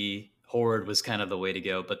TBC. Horde was kind of the way to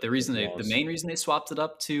go, but the main reason they swapped it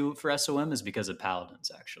up for SOM is because of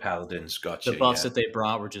Paladins. Actually, Paladins, gotcha. The buffs that they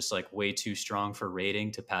brought were just like way too strong for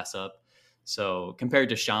raiding to pass up. So compared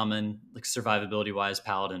to Shaman, like survivability wise,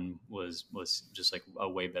 Paladin was just like a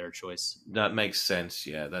way better choice. That makes sense.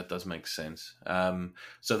 Yeah, that does make sense.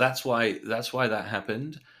 So that's why that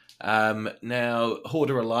happened. Now Horde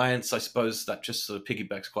Alliance, I suppose that just sort of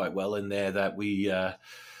piggybacks quite well in there that we.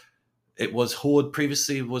 It was Horde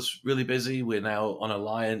previously was really busy. We're now on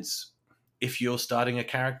Alliance. If you're starting a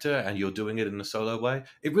character and you're doing it in a solo way,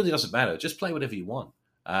 it really doesn't matter. Just play whatever you want.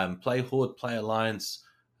 Play Horde, play Alliance.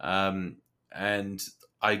 And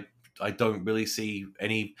I don't really see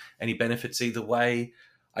any benefits either way.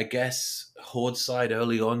 I guess Horde side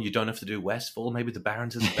early on, you don't have to do Westfall. Maybe the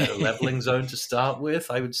Barrens is a better leveling zone to start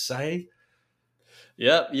with, I would say.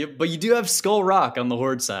 Yeah, but you do have Skull Rock on the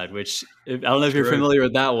Horde side, which I don't know if you're familiar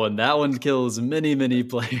with that one. That one kills many, many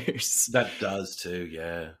players. That does too,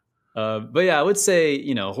 yeah. But yeah, I would say,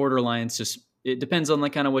 Horde Alliance it depends on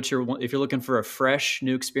like kind of if you're looking for a fresh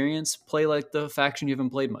new experience, play like the faction you haven't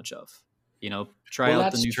played much of. Try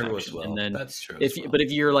out the new faction. As well. And then that's true. But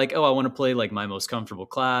if you're like, oh, I want to play like my most comfortable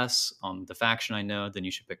class on the faction I know, then you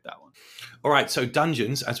should pick that one. All right. So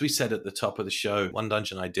dungeons, as we said at the top of the show, one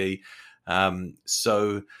dungeon ID.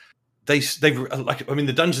 So they've like, I mean,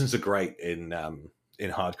 the dungeons are great in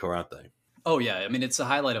hardcore, aren't they? Oh yeah. I mean, it's a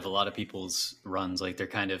highlight of a lot of people's runs. Like they're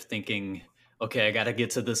kind of thinking, okay, I got to get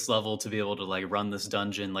to this level to be able to like run this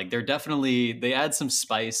dungeon. Like they add some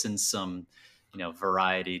spice and some,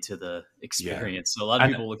 variety to the experience. Yeah. So a lot of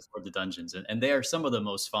people look forward to dungeons, and they are some of the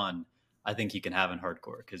most fun I think you can have in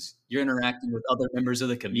hardcore because you're interacting with other members of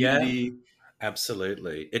the community. Yeah,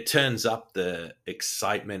 absolutely. It turns up the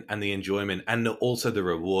excitement and the enjoyment and also the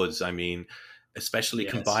rewards. I mean, especially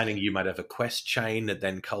combining, you might have a quest chain that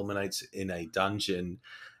then culminates in a dungeon.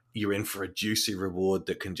 You're in for a juicy reward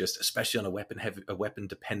that can just, especially on a weapon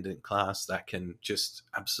dependent class, that can just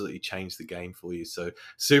absolutely change the game for you. So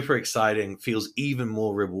super exciting, feels even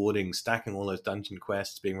more rewarding, stacking all those dungeon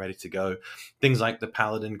quests, being ready to go. Things like the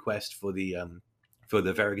Paladin quest for the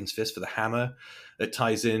Verrigan's Fist, for the hammer, that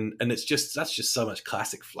ties in. And that's just so much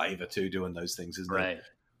classic flavor too, doing those things, isn't it? Right.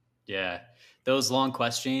 Yeah. Those long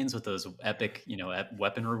quest chains with those epic,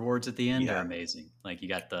 weapon rewards at the end are amazing. Like you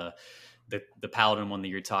got the Paladin one that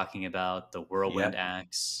you're talking about, the Whirlwind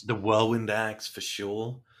Axe. The Whirlwind Axe, for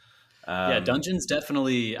sure. Dungeons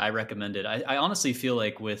definitely, I recommend it. I honestly feel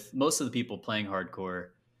like with most of the people playing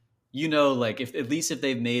hardcore, like if at least if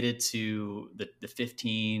they've made it to the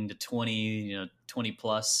 15 to 20, 20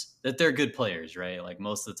 plus, that they're good players, right? Like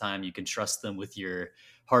most of the time you can trust them with your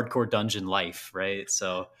hardcore dungeon life, right?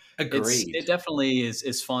 So Agreed. it definitely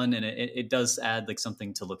is fun, and it does add like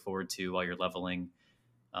something to look forward to while you're leveling.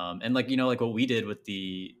 And like like what we did with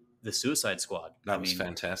the Suicide Squad. I That was mean,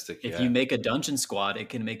 fantastic. if you Yeah. make a dungeon squad, it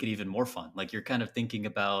can make it even more fun. Like you're kind of thinking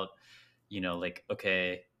about, like,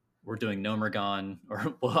 okay, we're doing Nomergon,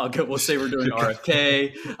 or we'll say we're doing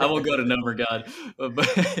RFK. I won't go to Nomergon,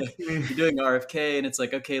 but you're doing RFK, and it's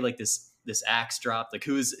like, okay, like this axe drop, like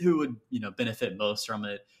who would benefit most from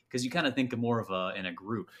it? Because you kind of think of more of in a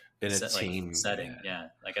group In a like team, setting, yeah. yeah,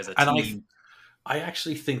 like as a And team. I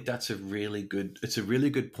actually think that's it's a really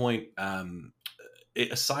good point.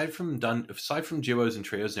 Aside from duos and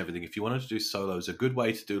trios and everything, if you wanted to do solos, a good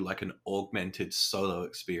way to do like an augmented solo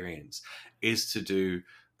experience is to do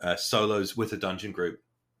solos with a dungeon group.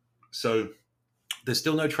 So there's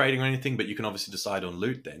still no trading or anything, but you can obviously decide on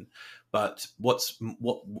loot then. But what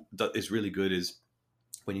that is really good is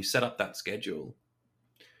when you set up that schedule,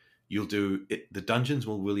 you'll do it. The dungeons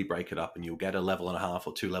will really break it up, and you'll get a level and a half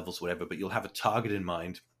or 2 levels, whatever. But you'll have a target in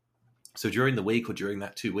mind. So during the week or during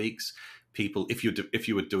that 2 weeks, people, if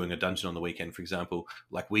you were doing a dungeon on the weekend, for example,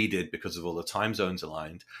 like we did because of all the time zones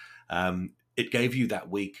aligned, it gave you that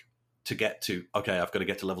week to get to. Okay, I've got to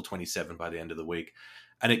get to level 27 by the end of the week.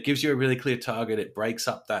 And it gives you a really clear target. It breaks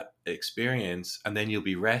up that experience, and then you'll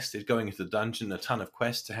be rested going into the dungeon, a ton of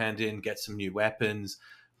quests to hand in, get some new weapons.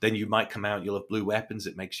 Then you might come out, you'll have blue weapons.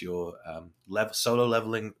 It makes your solo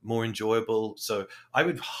leveling more enjoyable. So I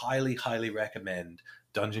would highly, highly recommend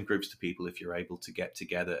dungeon groups to people if you're able to get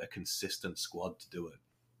together a consistent squad to do it.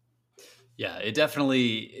 Yeah,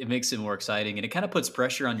 it makes it more exciting, and it kind of puts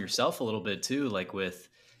pressure on yourself a little bit too, like with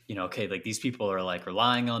okay, like these people are like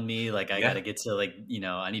relying on me, like I got Yeah. to get to like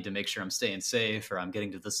I need to make sure I'm staying safe, or I'm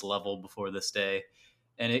getting to this level before this day.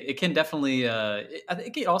 And it can definitely I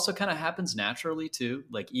think it also kind of happens naturally too,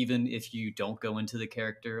 like even if you don't go into the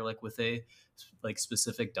character like with a like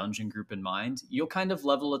specific dungeon group in mind, you'll kind of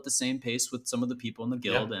level at the same pace with some of the people in the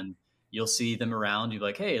Yeah. guild, and you'll see them around. You're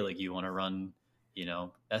like, hey, like you want to run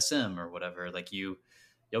SM or whatever, like you'll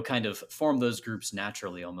kind of form those groups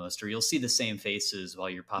naturally almost, or you'll see the same faces while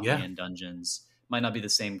you're popping Yeah. in dungeons. Might not be the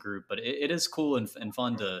same group, but it is cool and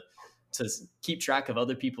fun to keep track of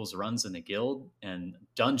other people's runs in the guild. And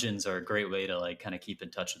dungeons are a great way to like kind of keep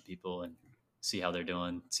in touch with people and see how they're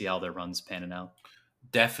doing, see how their runs panning out.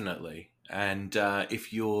 Definitely. And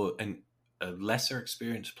if you're a lesser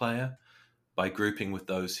experienced player, by grouping with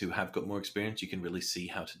those who have got more experience, you can really see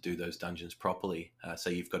how to do those dungeons properly.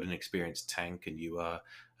 Say you've got an experienced tank and you are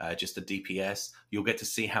just a DPS, you'll get to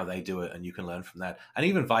see how they do it, and you can learn from that. And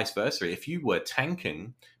even vice versa, if you were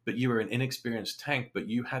tanking, but you were an inexperienced tank, but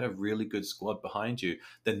you had a really good squad behind you,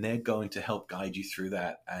 then they're going to help guide you through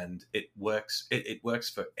that, and it works. It works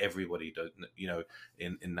for everybody,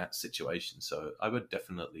 in that situation. So I would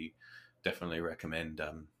definitely recommend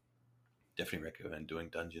doing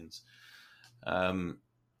dungeons.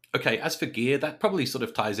 Okay, as for gear, that probably sort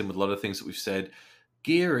of ties in with a lot of things that we've said.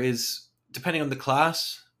 Gear is, depending on the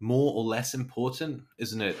class, more or less important,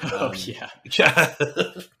 isn't it? Oh yeah. Yeah.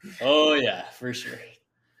 Oh yeah, for sure.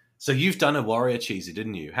 So you've done a warrior, Cheesy,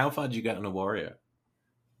 didn't you? How far did you get on a warrior?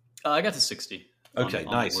 I got to 60. Okay,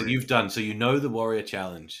 nice. So you've done, so you know the warrior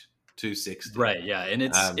challenge, 260. Right, yeah, and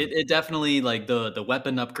it definitely, like the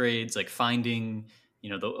weapon upgrades, like finding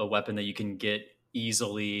a weapon that you can get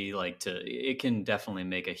easily, like it can definitely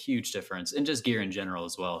make a huge difference, and just gear in general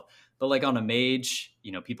as well. But like on a mage,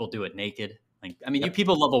 people do it naked. Like, I mean, you Yep.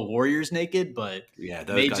 people level warriors naked, but Yeah,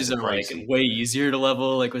 those guys mages are are like crazy. way easier to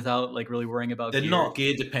level, like without like really worrying about They're gear. not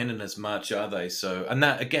gear dependent as much, are they? So, and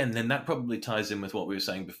that again, then that probably ties in with what we were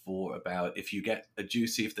saying before about if you get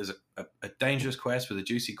if there's a dangerous quest with a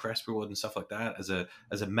juicy crest reward and stuff like that. As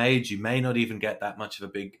a mage, you may not even get that much of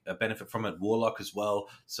a big benefit from it. Warlock as well.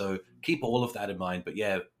 So keep all of that in mind. But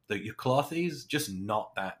yeah, your clothies just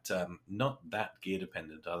not that gear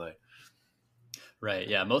dependent, are they? Right.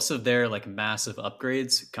 Yeah. Most of their like massive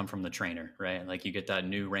upgrades come from the trainer, right? Like you get that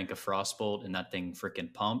new rank of Frostbolt and that thing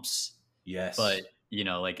freaking pumps. Yes. But,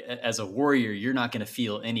 like as a warrior, you're not going to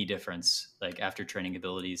feel any difference like after training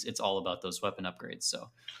abilities. It's all about those weapon upgrades.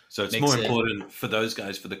 So it's more important for those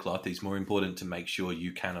guys, for the clothies, more important to make sure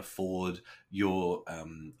you can afford your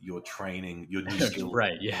training, your new skill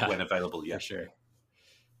right. Yeah. when available. Yeah. For sure.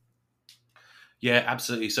 Yeah,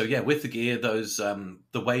 absolutely. So yeah, with the gear, those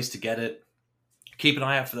the ways to get it keep an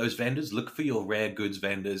eye out for those vendors. Look for your rare goods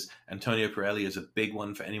vendors. Antonio Pirelli is a big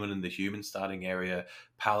one for anyone in the human starting area.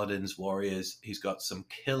 Paladins, warriors. He's got some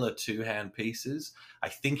killer two-hand pieces. I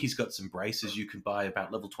think he's got some braces you can buy,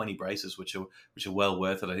 about level 20 braces, which are well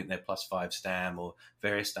worth it. I think they're +5 stam or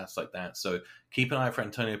various stats like that. So keep an eye out for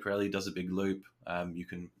Antonio Pirelli. He does a big loop. You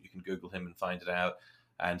can Google him and find it out,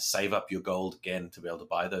 and save up your gold again to be able to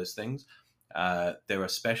buy those things. There are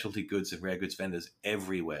specialty goods and rare goods vendors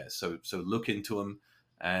everywhere, so look into them,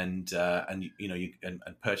 and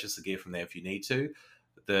purchase the gear from there if you need to.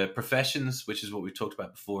 The professions, which is what we talked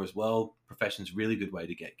about before as well, professions really good way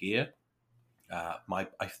to get gear.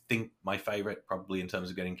 I think my favorite probably in terms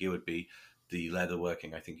of getting gear would be the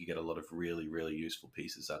leatherworking. I think you get a lot of really, really useful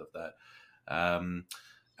pieces out of that.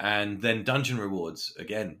 And then dungeon rewards.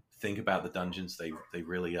 Again, think about the dungeons. They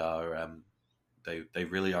really are. They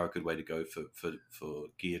really are a good way to go for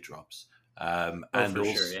gear drops. And for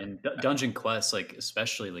sure. And dungeon quests, like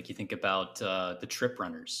especially like you think about the trip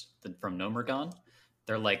runners from Nomergon,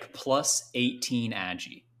 they're like +18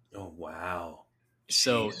 agi. Oh wow!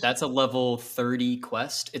 So Jeez. that's a level 30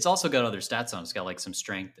 quest. It's also got other stats on it. It's got like some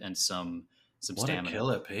strength and some what stamina. A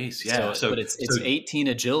killer piece, yeah. But it's 18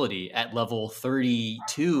 agility at level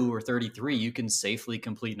 32 or 33. You can safely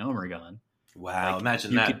complete Nomergon. Wow! Like,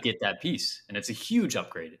 imagine you that. could get that piece, and it's a huge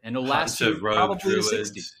upgrade, and it'll last you probably to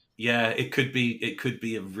 60. Yeah, it could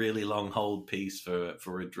be a really long hold piece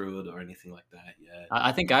for a druid or anything like that. Yeah,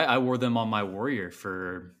 I think I wore them on my warrior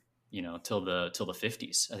for till the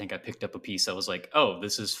 50s. I think I picked up a piece that was like, oh,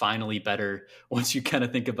 this is finally better. Once you kind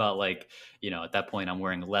of think about like at that point I'm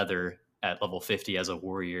wearing leather at level 50 as a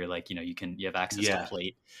warrior. Like you have access to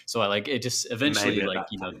plate, so I like it. Just eventually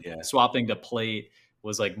swapping to plate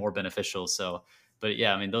was like more beneficial. So, but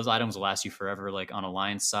yeah, I mean, those items will last you forever. Like on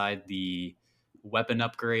Alliance side, the weapon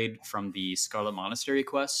upgrade from the Scarlet Monastery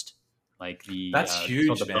quest, like that's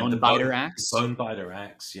huge, the man. Bonebiter axe. Bonebiter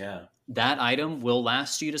axe, yeah. That item will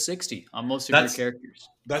last you to 60 on most of your characters.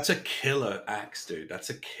 That's a killer axe, dude. That's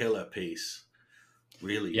a killer piece.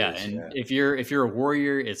 Really, yeah. Is, and yeah. If you're a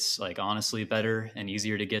warrior, it's like honestly better and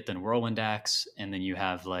easier to get than Whirlwind axe. And then you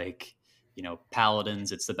have like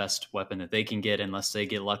paladins. It's the best weapon that they can get unless they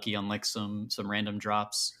get lucky on like some random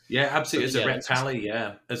drops. Yeah, absolutely. As a Ret Pally,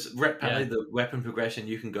 as Ret Pally, the weapon progression,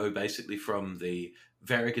 you can go basically from the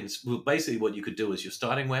Verigans. Well, basically what you could do is your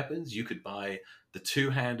starting weapons. You could buy the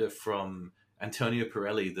two-hander from Antonio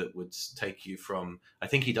Pirelli that would take you from, I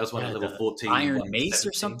think he does one at level 14. Iron Mace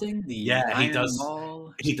or something? He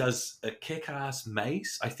does a kick-ass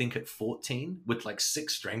mace, I think at 14, with like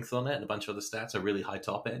 6 strength on it and a bunch of other stats, a really high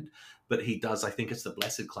top end. But he does, I think it's the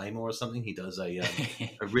Blessed Claymore or something. He does a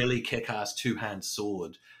really kick-ass two-hand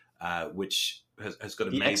sword, which has got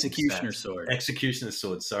amazing Executioner stats. sword. Executioner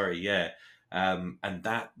sword, sorry, yeah. And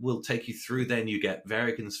that will take you through. Then you get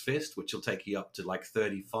Verigan's Fist, which will take you up to like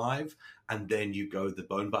 35, and then you go the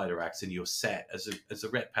Bonebiter Axe, and you're set as a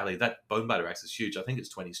Ret Pally. That Bonebiter Axe is huge. I think it's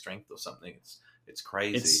 20 strength or something. It's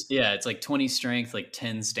crazy. It's like 20 strength, like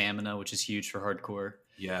 10 stamina, which is huge for hardcore.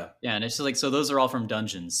 Yeah, and it's just like, so those are all from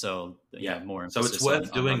dungeons. So more. So it's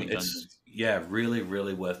worth doing. Really,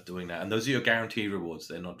 really worth doing that. And those are your guaranteed rewards.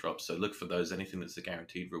 They're not drops. So look for those. Anything that's a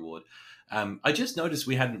guaranteed reward. I just noticed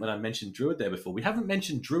when I mentioned Druid there before, we haven't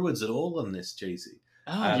mentioned Druids at all on this, JC.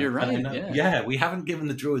 Oh, you're right. Yeah, we haven't given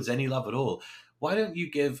the Druids any love at all. Why don't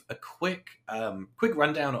you give a quick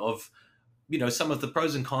rundown of some of the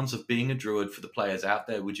pros and cons of being a Druid for the players out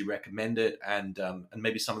there? Would you recommend it? And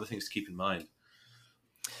maybe some of the things to keep in mind.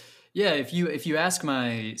 Yeah, if you ask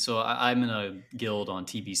I'm in a guild on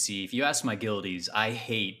TBC. If you ask my guildies, I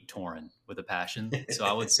hate Tauren with a passion. So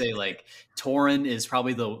I would say like Tauren is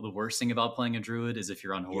probably the worst thing about playing a druid is if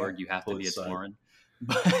you're on Horde, you have to be a Tauren.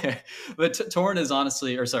 But Tauren is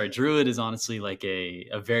honestly, Druid is honestly like a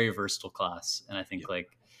very versatile class, and I think like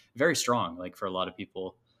very strong, like for a lot of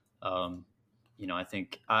people. I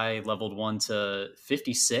think I leveled 1 to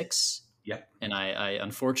 56. Yep. And I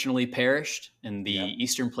unfortunately perished in the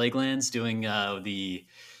Eastern Plaguelands doing the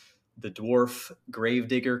dwarf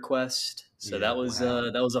gravedigger quest. So that was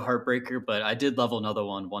a heartbreaker, but I did level another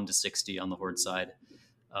 1 to 60 on the Horde side.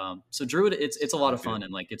 So Druid, it's a lot of fun,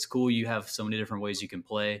 and like it's cool. You have so many different ways you can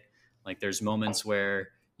play. Like there's moments where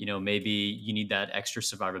maybe you need that extra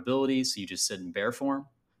survivability, so you just sit in bear form.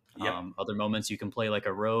 Other moments you can play like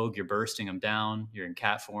a rogue. You're bursting them down. You're in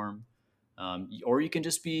cat form. Or you can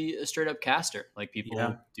just be a straight up caster. Like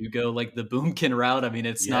people do go like the boomkin route. I mean,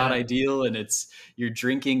 it's not ideal, and you're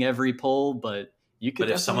drinking every pull, but you could.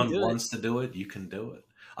 But if someone wants to do it, you can do it.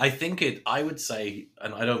 I would say,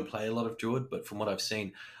 and I don't play a lot of Druid, but from what I've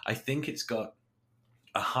seen, I think it's got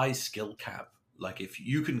a high skill cap. Like if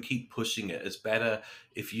you can keep pushing it as better,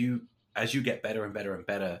 if you as you get better and better and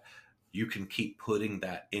better, you can keep putting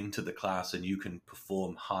that into the class and you can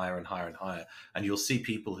perform higher and higher and higher. And you'll see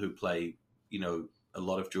people who play, a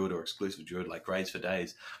lot of Druid or exclusive Druid, like Grades for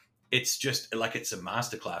Days. It's just like it's a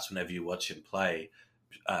masterclass whenever you watch him play.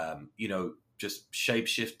 Just shape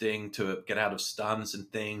shifting to get out of stuns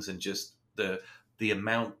and things, and just the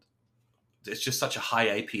amount. It's just such a high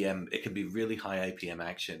APM. It can be really high APM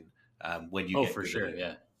action when you Oh, get for good sure. at it.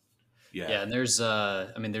 Yeah. Yeah, Yeah. And there's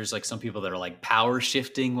like some people that are like power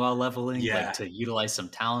shifting while leveling, like yeah, to utilize some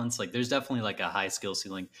talents. Like there's definitely like a high skill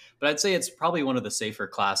ceiling, but I'd say it's probably one of the safer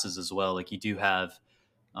classes as well. Like you do have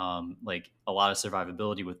like a lot of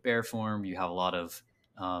survivability with bear form. You have a lot of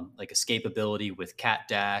like escapability with cat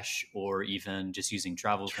dash, or even just using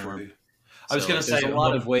travel form. true. I was So going like to there's say a a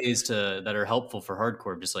lot lot of of, ways that are helpful for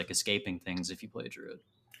hardcore, just like escaping things if you play druid.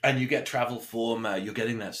 and you get travel form. You're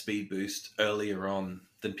getting that speed boost earlier on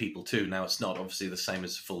than people too. Now it's not obviously the same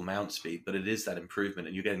as full mount speed, but it is that improvement,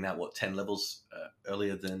 and you're getting that 10 levels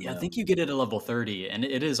earlier than. Yeah, I think you get it at level 30, and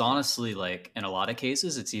it is honestly like in a lot of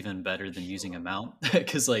cases it's even better than using a mount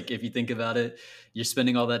because like if you think about it, you're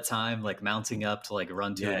spending all that time like mounting up to like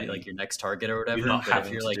run to Yeah, like your next target or you're whatever. not But if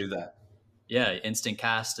having you're to like do that. yeah, instant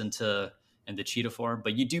cast into cheetah form,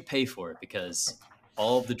 but you do pay for it because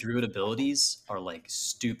all of the druid abilities are like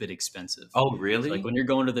stupid expensive. Oh, So like really? when you're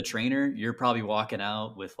going to the trainer, you're probably walking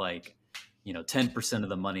out with like 10% of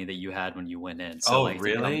the money that you had when you went in. So Oh, like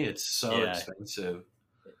I think really? It's so yeah, expensive.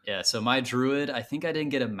 yeah. So my druid, I think I didn't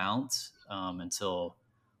get a mount until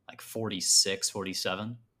like 46,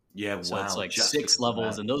 47. Yeah, So it's wow, like just six because of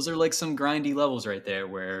levels, that. and those are like some grindy levels right there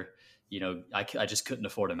where I just couldn't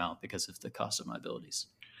afford a mount because of the cost of my abilities.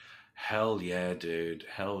 Hell yeah, dude.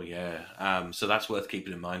 Hell yeah. So that's worth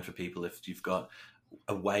keeping in mind for people if you've got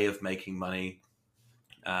a way of making money.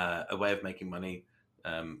 A way of making money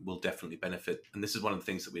will definitely benefit. And this is one of the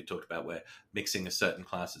things that we had talked about, where mixing a certain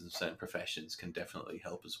classes and certain professions can definitely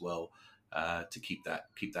help as well to keep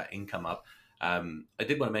that income up. I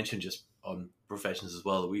did want to mention just on professions as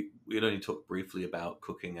well. We had only talked briefly about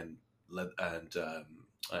cooking and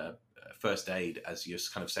uh, first aid as your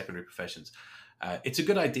kind of secondary professions. It's a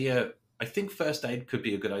good idea. I think first aid could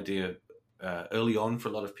be a good idea early on for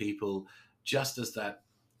a lot of people, just as that.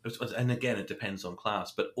 And again, it depends on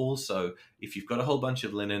class, but also if you've got a whole bunch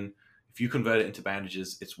of linen, if you convert it into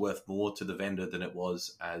bandages, it's worth more to the vendor than it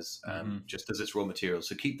was as Hmm. just as its raw material.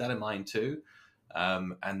 So keep that in mind too.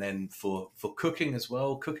 And then for cooking as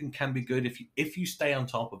well, cooking can be good if you stay on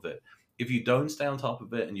top of it. If you don't stay on top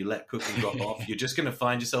of it and you let cooking drop off, you're just going to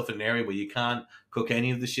find yourself in an area where you can't cook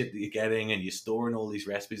any of the shit that you're getting, and you're storing all these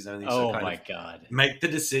recipes and everything. So Oh kind my of god. make the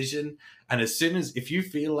decision, and as soon as if you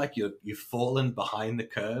feel like you've fallen behind the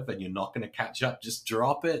curve and you're not going to catch up, just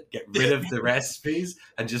drop it, get rid of the recipes,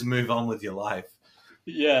 and just move on with your life.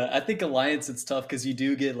 Yeah, I think Alliance it's tough because you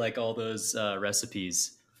do get like all those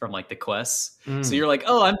recipes from like the quests. So Mm, you're like,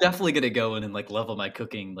 oh, I'm definitely gonna go in and like level my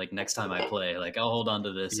cooking like next time I play. Like I'll hold on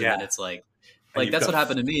to this, and then yeah, it's and like you've that's got what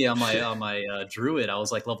happened to me on my druid. I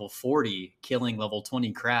was like level 40, killing level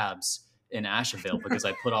 20 crabs in Ashenvale because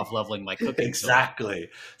I put off leveling my cooking so long. exactly.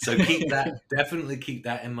 So definitely keep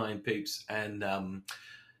that in mind, peeps. And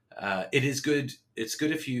it is good. It's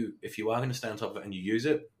good if you are going to stay on top of it and you use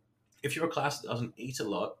it. If you're a class that doesn't eat a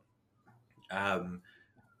lot, um,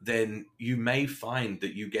 then you may find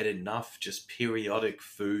that you get enough just periodic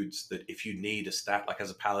foods that if you need a stat, like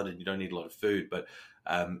as a paladin, you don't need a lot of food, but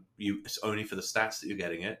it's only for the stats that you're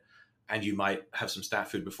getting it. And you might have some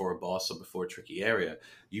stat food before a boss or before a tricky area.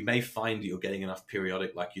 You may find that you're getting enough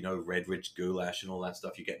periodic, like, Red Ridge Goulash and all that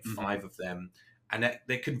stuff. You get Hmm. 5 of them. And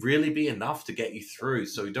that could really be enough to get you through.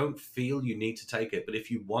 So don't feel you need to take it. But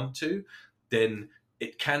if you want to, then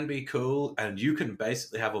it can be cool, and you can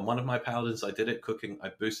basically have on one of my paladins. I did it cooking. I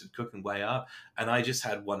boosted cooking way up, and I just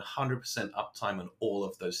had 100% uptime on all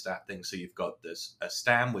of those stat things. So you've got this a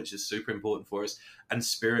stam, which is super important for us, and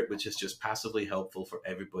spirit, which is just passively helpful for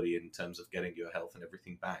everybody in terms of getting your health and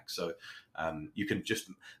everything back. So you can just,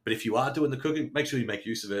 but if you are doing the cooking, make sure you make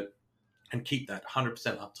use of it and keep that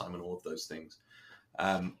 100% uptime on all of those things.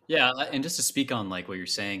 Yeah, and just to speak on like what you're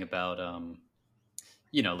saying about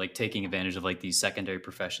like taking advantage of like these secondary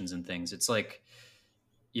professions and things, it's like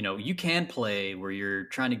you can play where you're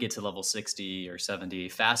trying to get to level 60 or 70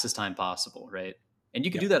 fastest time possible, right? And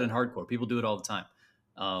you can yeah, do that in hardcore. People do it all the time.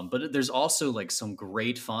 But there's also like some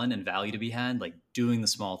great fun and value to be had, like doing the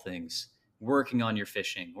small things, working on your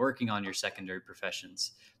fishing, working on your secondary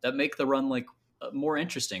professions that make the run like more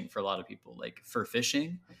interesting for a lot of people. Like for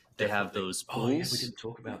fishing, they have definitely. those Oh yeah, we pools. didn't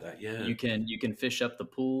talk about that. Yeah. You can fish up the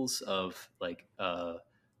pools of like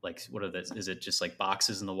like what are those? Is it just like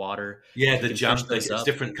boxes in the water? Yeah, You the can fish junk. those It's up.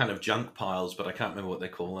 different kind of junk piles, but I can't remember what they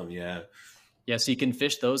call them. Yeah, Yeah, so you can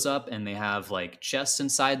fish those up, and they have like chests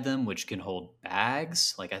inside them, which can hold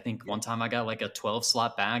bags. Like I think yeah, one time I got like a 12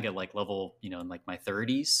 slot bag at like level, in like my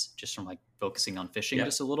 30s, just from like focusing on fishing yeah,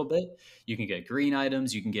 just a little bit. You can get green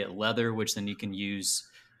items, you can get leather, which then you can use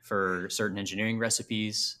for certain engineering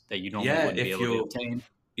recipes that you normally yeah. wouldn't be able to obtain.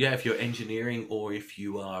 If you're engineering, or if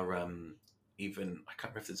you are even, I can't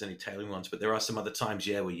remember if there's any tailoring ones, but there are some other times,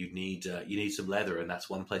 yeah, where you need some leather, and that's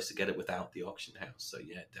one place to get it without the auction house. So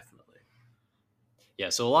yeah, definitely. Yeah,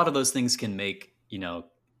 so a lot of those things can make,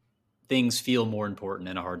 things feel more important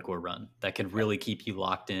in a hardcore run that can Yeah. really keep you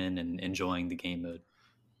locked in and enjoying the game mode.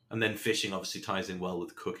 And then fishing obviously ties in well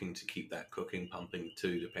with cooking to keep that cooking pumping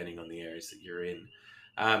too, depending on the areas that you're in.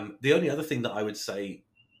 The only other thing that I would say,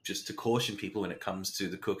 just to caution people when it comes to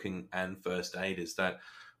the cooking and first aid, is that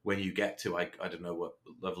when you get to, I don't know what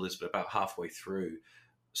level it is, but about halfway through,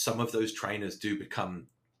 some of those trainers do become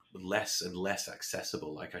less and less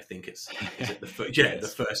accessible. Like I think is it the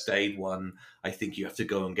Yes. first aid one. I think you have to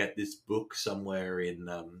go and get this book somewhere in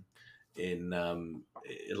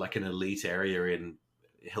like an elite area in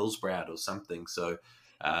Hillsbrad or something. So,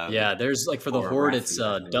 Yeah, there's like for the or Horde, it's Arathi,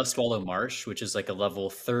 I think. Dustwallow Marsh, which is like a level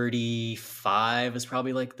 35 is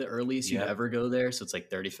probably like the earliest you'd Yeah, ever go there. So it's like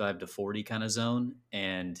 35 to 40 kind of zone.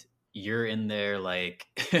 And you're in there like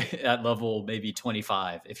at level maybe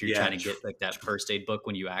 25 if you're trying yeah. to get like that first aid book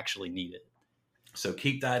when you actually need it. So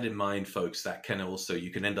keep that in mind, folks. That can also,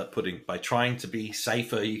 you can end up putting, by trying to be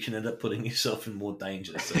safer, you can end up putting yourself in more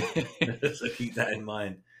danger. So, so keep that in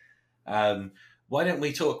mind. Um, why don't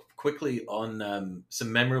we talk quickly on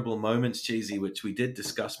some memorable moments, Cheesy, which we did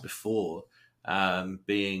discuss before,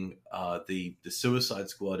 being the Suicide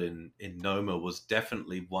Squad in Noma was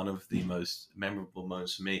definitely one of the most memorable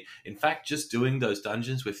moments for me. In fact, just doing those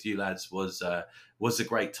dungeons with you lads was a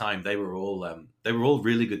great time. They were all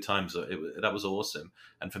really good times. That was awesome.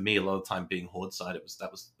 And for me, a lot of time being Horde side,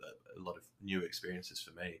 that was a lot of new experiences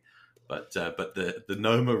for me. But the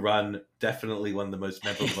Noma run, definitely one of the most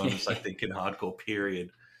memorable moments I think in hardcore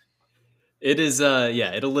period. It is,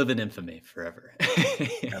 yeah, it'll live in infamy forever.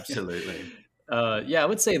 Absolutely. Yeah, I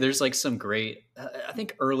would say there's like some great. I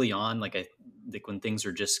think early on, like I like when things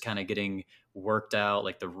are just kind of getting worked out,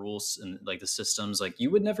 like the rules and like the systems, like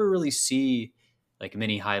you would never really see like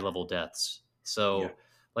many high level deaths. Yeah. So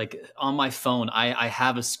like on my phone, I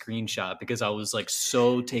have a screenshot because I was like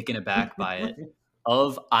so taken aback by it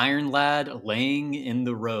of Iron Lad laying in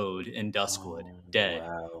the road in Duskwood, Oh dead.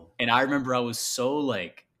 wow. And I remember I was so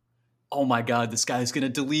like, oh my god, this guy's gonna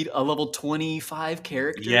delete a level 25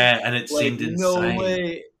 character. Yeah, and it Like, seemed no insane.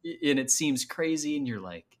 way. And it seems crazy, and you're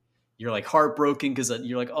like heartbroken because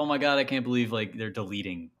you're like, oh my god, I can't believe like they're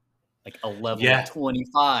deleting like a level Yeah,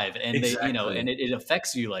 25. And they, and exactly. it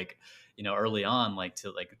affects you like, early on, like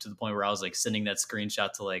to the point where I was like sending that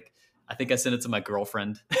screenshot to like, I think I sent it to my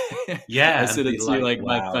girlfriend. I Yeah, and sent it be to like, like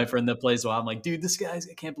my wow. friend that plays WoW. I'm like, dude, this guy's,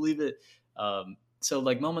 I can't believe it. So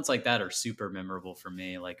like moments like that are super memorable for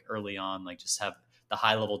me. Like early on, like just have the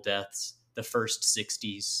high level deaths, the first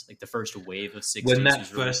 60s, like the first wave of When 60s that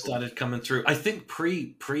was really first cool. started coming through, I think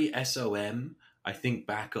pre SOM, I think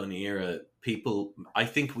back on era, people, I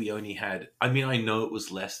think we only had, I mean, I know it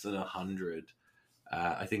was less than 100.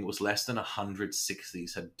 I think it was less than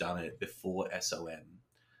 160s had done it before SOM.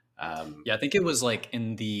 Um, Yeah, I think it was like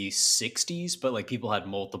in the 60s, but like people had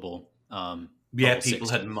multiple yeah, level people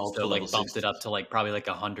had 60s. So multiple level like bumped it up 60s. to like probably like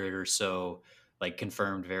 100 or so, like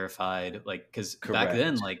confirmed, verified. Like, because back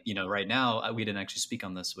then, Correct. like, right now, we didn't actually speak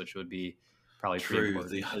on this, which would be probably pretty True.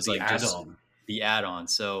 important, is The like just add-on. the add on.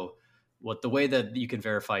 So, what the way that you can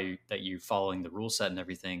verify that you're following the rule set and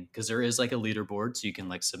everything, because there is like a leaderboard, so you can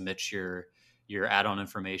like submit your add on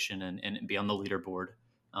information and be on the leaderboard.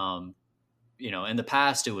 Um, in the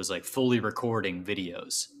past it was like fully recording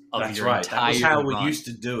videos of That's your right. That was entire how we run. used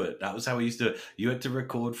to do it. That was how we used to do it. You had to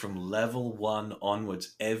record from level 1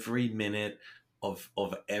 onwards every minute of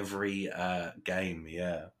every game.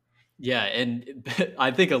 Yeah. Yeah, and I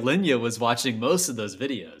think Alinia was watching most of those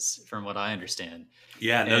videos from what I understand.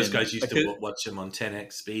 Yeah, and those And guys used to watch them on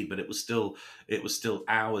 10x speed, but it was still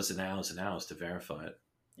hours and hours and hours to verify it.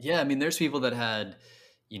 yeah, I mean there's people that had,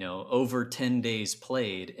 over 10 days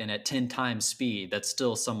played, and at 10 times speed, that's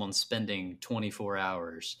still someone spending 24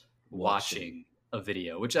 hours Watching. watching a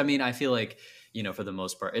video, which I mean I feel like, for the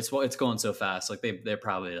most part it's going so fast, like they're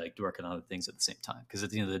probably like working on other things at the same time, because at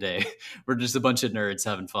the end of the day we're just a bunch of nerds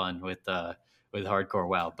having fun with hardcore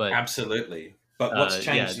WoW. But Absolutely. But what's yeah,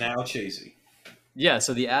 changed now, Cheesy? yeah,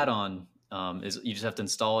 so the add-on, is you just have to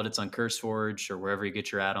install it. It's on CurseForge or wherever you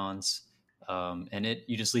get your add-ons. and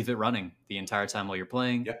you just leave it running the entire time while you're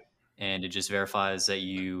playing, Yep. and it just verifies that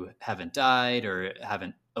you haven't died or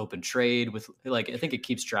haven't opened trade with, like, I think it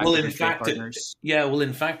keeps track Well, of in your trade fact, partners.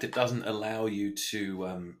 it doesn't allow you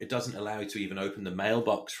to. It doesn't allow you to even open the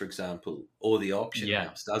mailbox, for example, or the auction Yeah.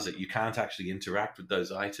 house, does it? You can't actually interact with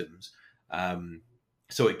those items.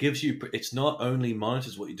 So it gives you. It's not only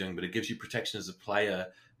monitors what you're doing, but it gives you protection as a player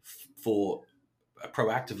for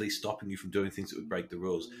proactively stopping you from doing things that would break the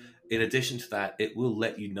rules. In addition to that, it will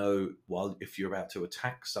let you know if you're about to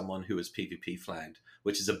attack someone who is PvP flagged,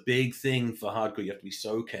 which is a big thing for hardcore. You have to be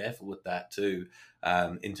so careful with that too,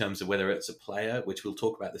 in terms of whether it's a player, which we'll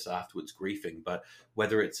talk about this afterwards, griefing, but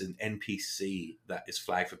whether it's an NPC that is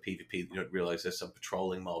flagged for PvP, you don't realize there's some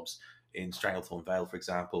patrolling mobs. In Stranglethorn Vale, for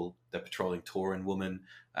example, they're patrolling Tauren Woman,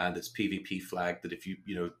 and it's PvP flagged that if you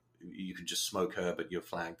can just smoke her, but you're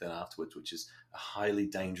flagged then afterwards, which is a highly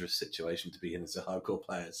dangerous situation to be in as a hardcore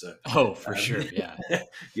player. So, Oh, for sure, yeah.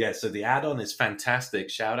 yeah. So the add-on is fantastic.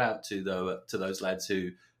 Shout out to those lads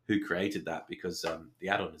who created that, because the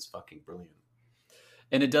add-on is fucking brilliant.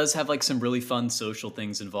 And it does have like some really fun social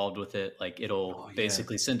things involved with it. Like it'll yeah.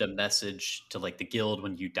 basically send a message to like the guild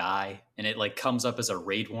when you die, and it like comes up as a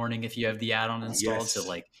raid warning if you have the add-on installed. Yes. So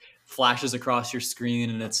like flashes across your screen,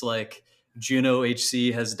 and it's like Juno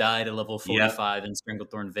HC has died at level 45 in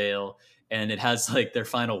Stranglethorn Vale, and it has like their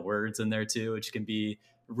final words in there too, which can be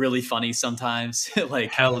really funny sometimes.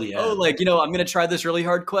 Like, hell yeah. Oh, like, I'm gonna try this really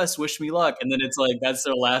hard quest, wish me luck, and then it's like that's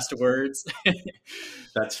their last words.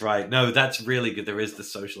 That's right. No, that's really good. There is the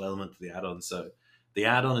social element to the add-on, so the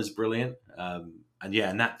add-on is brilliant. And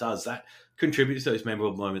that contributes to those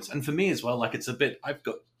memorable moments. And for me as well, like, it's a bit, I've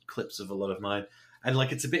got clips of a lot of mine, and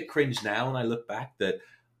like it's a bit cringe now when I look back that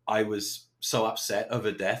I was so upset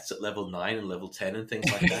over deaths at level 9 and level 10 and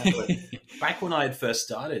things like that. But back when I had first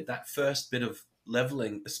started, that first bit of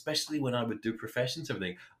leveling, especially when I would do professions and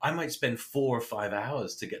everything, I might spend 4 or 5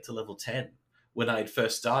 hours to get to level 10 when I had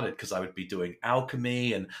first started, because I would be doing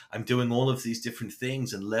alchemy and I'm doing all of these different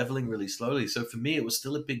things and leveling really slowly. So for me, it was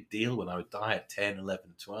still a big deal when I would die at 10,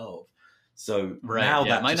 11, 12. So now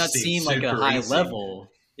that it might not seem like a high level.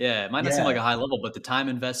 Yeah, it might not seem like a high level, but the time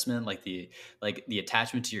investment, like the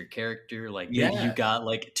attachment to your character, like you got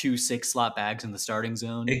like 2 6-slot bags in the starting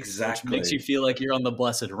zone, exactly, which makes you feel like you're on the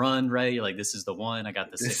blessed run, right? You're like, this is the one. I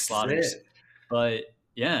got the 6 slotters, but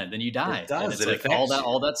yeah, then you die, and it's like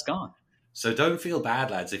all that's gone. So don't feel bad,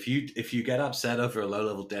 lads. If you get upset over a low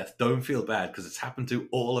level death, don't feel bad, because it's happened to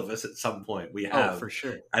all of us at some point. We have, for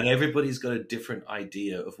sure, and everybody's got a different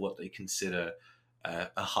idea of what they consider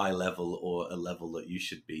a high level or a level that you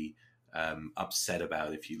should be upset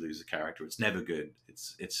about if you lose a character. It's never good.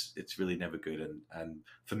 It's really never good. And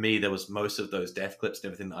for me, there was most of those death clips and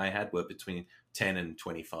everything that I had were between 10 and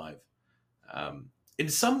 25. In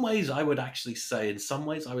some ways, I would say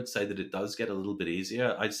that it does get a little bit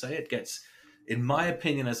easier. I'd say it gets, in my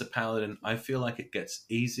opinion, as a paladin, I feel like it gets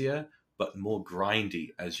easier, but more grindy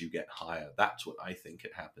as you get higher. That's what I think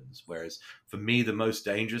it happens. Whereas for me, the most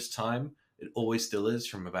dangerous time, it always still is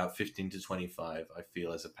from about 15 to 25. I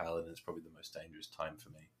feel as a paladin, it's probably the most dangerous time for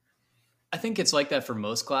me. I think it's like that for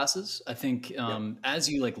most classes. I think as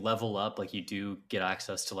you like level up, like you do get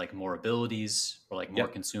access to like more abilities or like more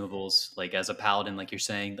consumables. Like as a paladin, like you're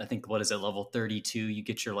saying, I think, what is it, level 32, you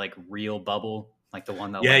get your like real bubble, like the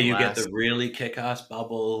one that you get the really kick-ass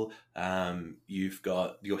bubble. You've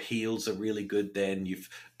got your heals are really good. Then you've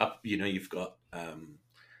got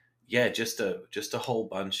just a whole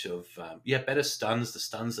bunch of better stuns, the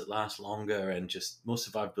stuns that last longer, and just more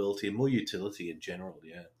survivability and more utility in general.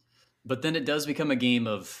 Yeah. But then it does become a game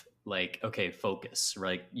of like, okay, focus,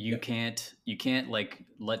 right? You can't like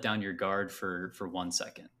let down your guard for 1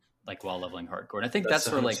 second, like while leveling hardcore. And I think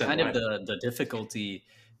that's where like kind of the difficulty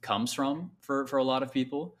comes from for a lot of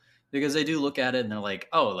people, because they do look at it and they're like,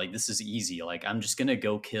 oh, like this is easy. Like I'm just gonna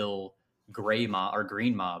go kill green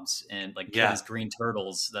mobs and like kill these green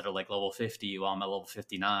turtles that are like level 50 while I'm at level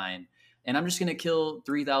 59. And I'm just going to kill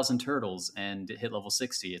 3,000 turtles and hit level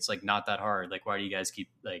 60. It's like not that hard. Like, why do you guys keep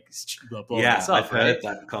like blowing this up? I've heard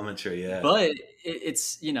that commentary. Yeah. But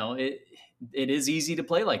it's, it is easy to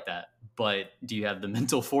play like that. But do you have the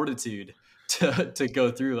mental fortitude to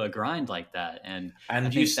go through a grind like that? And I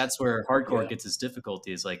think that's where hardcore gets its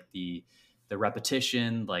difficulty, is like the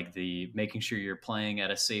repetition, like the making sure you're playing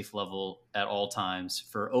at a safe level at all times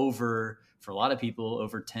for a lot of people,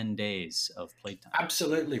 over 10 days of playtime.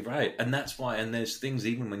 Absolutely right. And that's why, and there's things,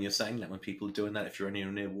 even when you're saying that, when people are doing that, if you're only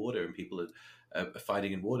near water and people are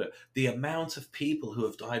fighting in water. The amount of people who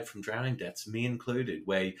have died from drowning deaths, me included,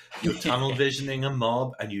 where you're tunnel visioning a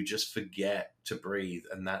mob and you just forget to breathe,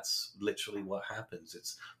 and that's literally what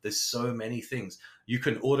happens. There's so many things you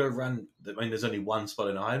can auto run. I mean, there's only one spot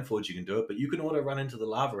in Ironforge you can do it, but you can auto run into the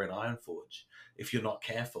lava in Ironforge if you're not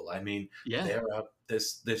careful. I mean, Yeah.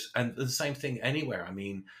 there's and the same thing anywhere. I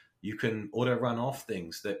mean, you can auto run off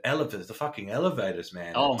things. The elevators, the fucking elevators,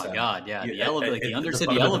 man. Oh my god, yeah. The elevator, like the At the Undercity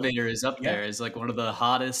bottom of elevator is up yeah. there. Is like one of the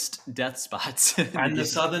hottest death spots. in And the game.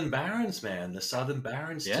 Southern Barrens, man, the Southern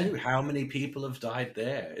Barrens Yeah. too. How many people have died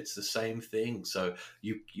there? It's the same thing. So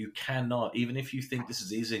you cannot, even if you think this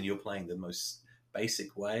is easy and you're playing the most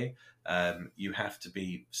basic way, you have to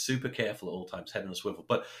be super careful at all times, head on a swivel.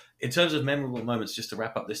 But in terms of memorable moments, just to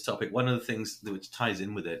wrap up this topic, one of the things that which ties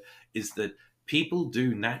in with it is that people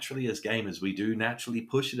do naturally, as gamers, we do naturally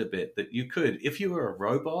push it a bit. That you could, if you were a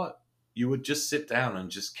robot, you would just sit down and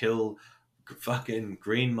just kill fucking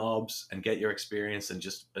green mobs and get your experience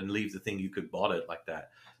and leave the thing. You could bot it like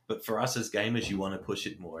that. But for us as gamers, you want to push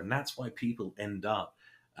it more, and that's why people end up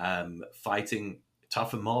fighting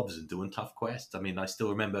tougher mobs and doing tough quests. I mean, I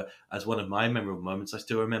still remember, as one of my memorable moments, I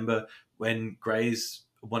still remember when Graze,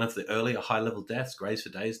 one of the earlier high level deaths, Graze for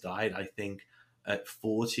Days, died, I think at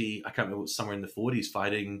 40, I can't remember, somewhere in the 40s,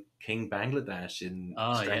 fighting King Bangladesh in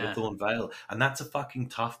Stranglethorn Vale. And that's a fucking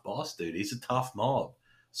tough boss, dude. He's a tough mob.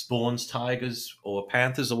 Spawns tigers or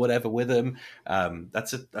panthers or whatever with him.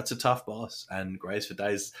 That's a tough boss. And Graze for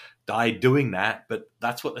Days died doing that, but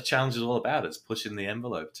that's what the challenge is all about. It's pushing the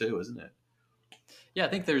envelope too, isn't it? Yeah, I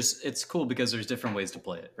think it's cool because there's different ways to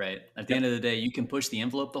play it, right? At the end of the day, you can push the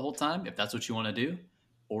envelope the whole time if that's what you want to do,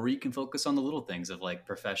 or you can focus on the little things of like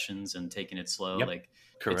professions and taking it slow. Yep. Like,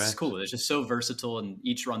 Correct. It's cool. It's just so versatile, and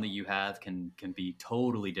each run that you have can be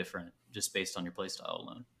totally different just based on your playstyle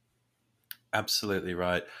alone. Absolutely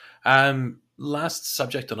right. Last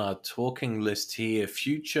subject on our talking list here,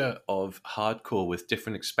 future of hardcore with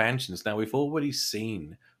different expansions. Now, we've already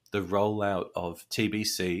seen the rollout of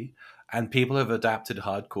TBC, and people have adapted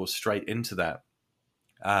hardcore straight into that.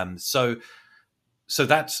 So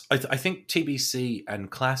that's, I think TBC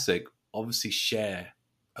and Classic obviously share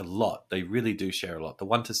a lot. They really do share a lot. The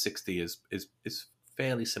 1 to 60 is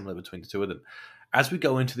fairly similar between the two of them. As we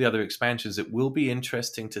go into the other expansions, it will be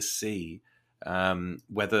interesting to see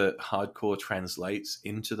whether hardcore translates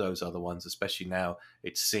into those other ones, especially now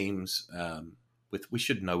it seems we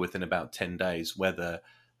should know within about 10 days whether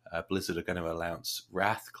Blizzard are going to announce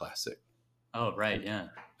Wrath Classic. Oh, right, yeah.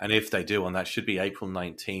 And if they do, and that should be April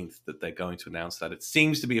 19th that they're going to announce that. It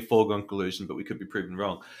seems to be a foregone conclusion, but we could be proven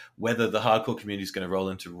wrong. Whether the hardcore community is going to roll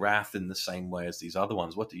into Wrath in the same way as these other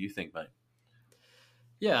ones. What do you think, mate?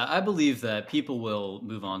 Yeah, I believe that people will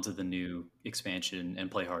move on to the new expansion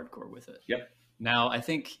and play hardcore with it. Yep. Now, I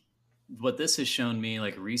think what this has shown me,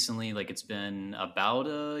 like recently, like it's been about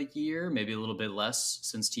a year, maybe a little bit less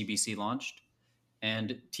since TBC launched.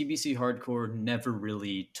 And TBC Hardcore never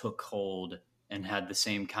really took hold and had the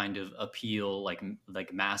same kind of appeal, like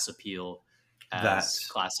mass appeal, as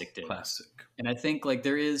Classic did. Classic. And I think like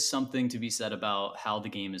there is something to be said about how the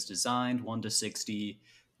game is designed, 1 to 60,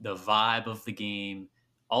 the vibe of the game,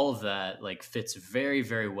 all of that like fits very,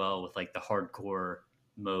 very well with like the hardcore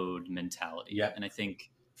mode mentality. Yeah. And I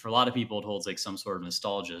think for a lot of people, it holds like some sort of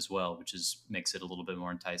nostalgia as well, which makes it a little bit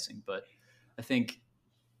more enticing. But I think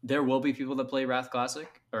there will be people that play Wrath Classic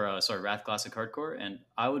Wrath Classic Hardcore, and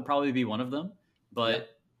I would probably be one of them.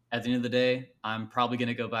 But at the end of the day, I'm probably going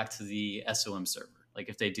to go back to the SOM server. Like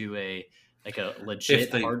if they do a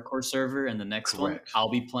legit hardcore server in the next one, I'll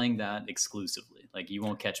be playing that exclusively. Like you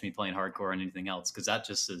won't catch me playing hardcore or anything else, because that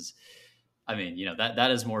just is, I mean, you know, that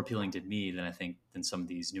is more appealing to me than some of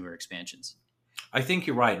these newer expansions. I think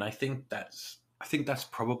you're right, and I think that's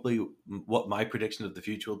probably what my prediction of the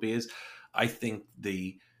future will be. Is I think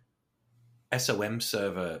the SOM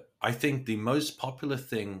server, I think the most popular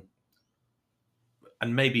thing,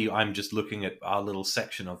 and maybe I'm just looking at our little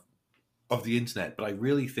section of the internet, but I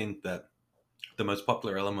really think that the most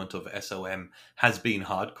popular element of SOM has been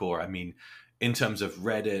hardcore. I mean, in terms of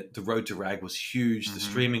Reddit, the Road to Rag was huge. Mm-hmm. The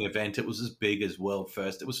streaming event, it was as big as World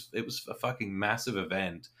First. It was a fucking massive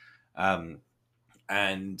event.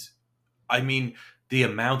 And I mean, the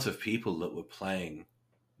amount of people that were playing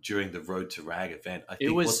during the Road to Rag event, I think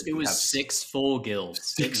it was 6 full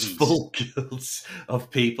guilds, 6 full guilds of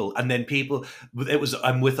people, and then people. It was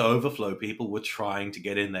with Overflow. People were trying to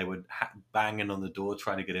get in. They were banging on the door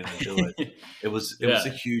trying to get in and do it. It was a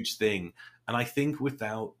huge thing, and I think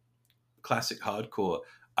without Classic Hardcore,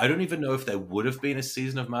 I don't even know if there would have been a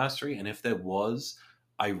Season of Mastery, and if there was,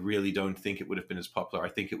 I really don't think it would have been as popular. I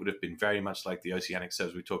think it would have been very much like the Oceanic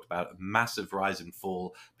servers we talked about, a massive rise and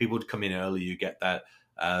fall. People would come in early, you get that.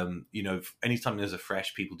 Anytime there's a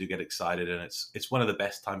fresh, people do get excited, and it's one of the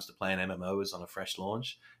best times to play an MMO is on a fresh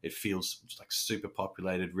launch. It feels like super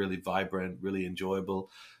populated, really vibrant, really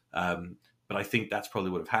enjoyable. But I think that's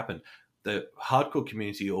probably what have happened. The hardcore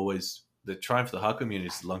community always, the triumph of the hardcore community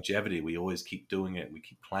is longevity. We always keep doing it, we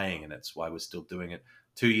keep playing, and that's why we're still doing it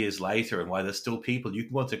 2 years later, and why there's still people. You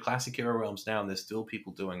can go into Classic Hero Realms now, and there's still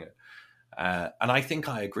people doing it. And I think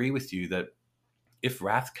I agree with you that if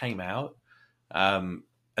Wrath came out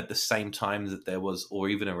at the same time that there was, or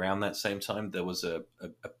even around that same time, there was a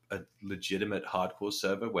legitimate hardcore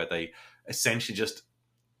server where they essentially just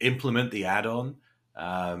implement the add-on,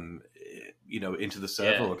 into the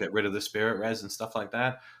server, or get rid of the spirit res and stuff like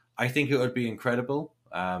that, I think it would be incredible.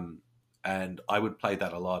 And I would play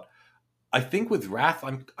that a lot. I think with Wrath,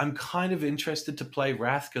 I'm kind of interested to play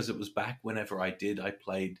Wrath because it was back whenever I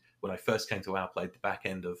played, when I first came to WoW, I played the back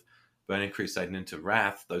end of Burning Crusade and into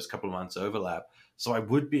Wrath, those couple of months overlap. So I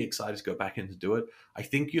would be excited to go back in to do it. I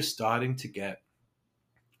think you're starting to get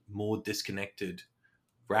more disconnected.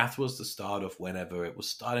 Wrath was the start of whenever it was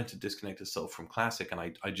starting to disconnect itself from Classic, and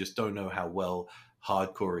I just don't know how well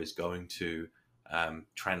Hardcore is going to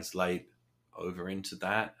translate over into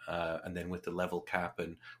that. And then with the level cap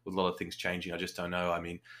and with a lot of things changing, I just don't know. I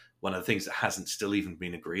mean, one of the things that hasn't still even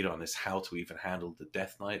been agreed on is how to even handle the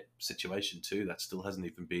Death Knight situation too. That still hasn't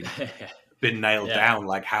even been nailed down.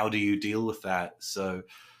 Like, how do you deal with that? So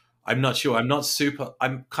I'm not sure.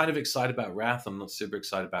 I'm kind of excited about Wrath. I'm not super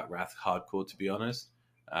excited about Wrath Hardcore, to be honest.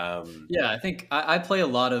 I think I play a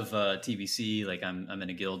lot of TBC. Like I'm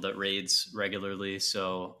in a guild that raids regularly,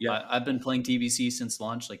 so I've been playing TBC since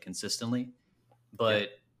launch, like consistently. But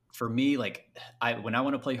for me, like when I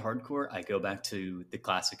want to play hardcore, I go back to the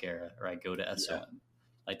Classic era, or I go to SOM. Yeah.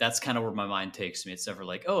 Like that's kind of where my mind takes me. It's never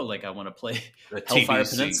like, oh, like I want to play Hellfire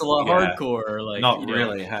TBC, Peninsula hardcore, or like not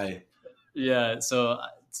really. Hey, yeah. So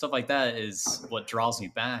stuff like that is what draws me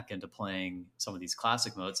back into playing some of these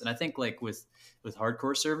classic modes. And I think like with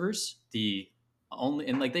hardcore servers,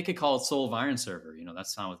 like they could call it Soul of Iron server,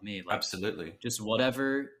 that's fine with me. Like, absolutely. Just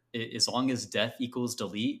whatever, as long as death equals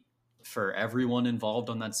delete for everyone involved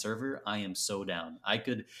on that server, I am so down.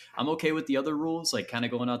 I'm okay with the other rules, like kind of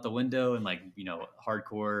going out the window and like,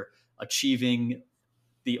 hardcore achieving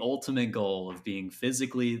the ultimate goal of being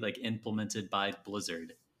physically like implemented by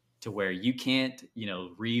Blizzard to where you can't,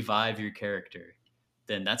 revive your character,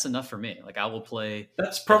 then that's enough for me. Like I will play.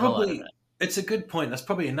 That's probably, it's a good point. That's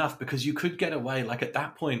probably enough because you could get away. Like at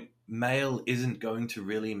that point, mail isn't going to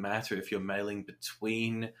really matter if you're mailing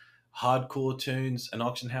between hardcore toons and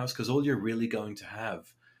auction house, because all you're really going to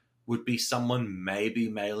have would be someone maybe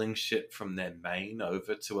mailing shit from their main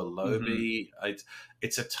over to a lobby. Mm-hmm.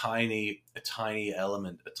 It's a tiny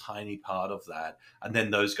element, a tiny part of that. And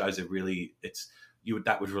then those guys are really,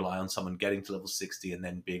 that would rely on someone getting to level 60 and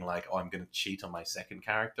then being like, oh, I'm going to cheat on my second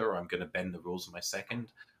character, or I'm going to bend the rules of my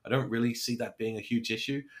second. I don't really see that being a huge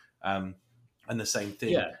issue. And the same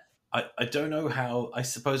thing. Yeah. I don't know how, I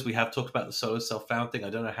suppose we have talked about the solo self-found thing. I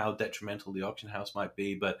don't know how detrimental the auction house might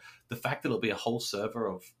be, but the fact that it'll be a whole server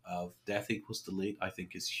of death equals delete, I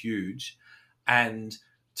think is huge. And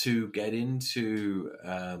to get into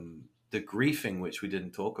the griefing, which we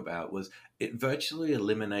didn't talk about, was it virtually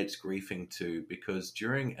eliminates griefing too, because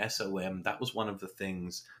during SOM, that was one of the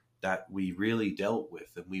things that we really dealt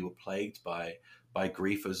with, and we were plagued by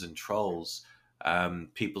griefers and trolls.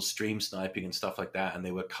 People stream sniping and stuff like that, and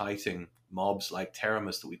they were kiting mobs like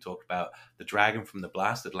Teramus that we talked about, the dragon from the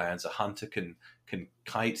Blasted Lands. A hunter can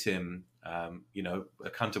kite him, a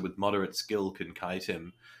hunter with moderate skill can kite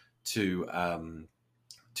him to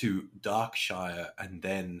Darkshire, and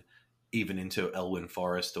then even into Elwyn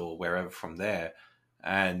Forest or wherever from there,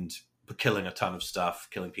 and killing a ton of stuff,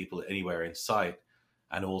 killing people anywhere in sight.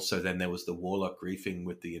 And also then there was the Warlock griefing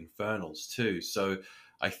with the Infernals too. So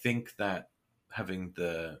I think that having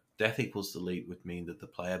the death equals delete would mean that the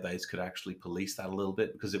player base could actually police that a little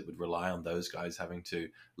bit, because it would rely on those guys having to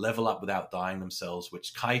level up without dying themselves,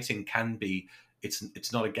 which kiting can be.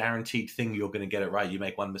 It's not a guaranteed thing you're going to get it right. You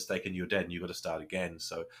make one mistake and you're dead and you've got to start again.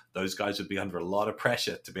 So those guys would be under a lot of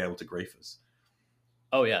pressure to be able to grief us.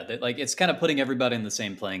 Oh yeah, like it's kind of putting everybody in the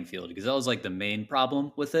same playing field, because that was like the main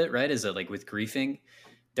problem with it, right? Is that like with griefing,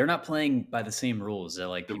 they're not playing by the same rules that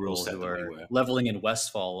like the people who are leveling in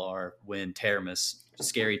Westfall are when Teramus,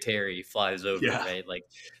 Scary Terry flies over, right? Like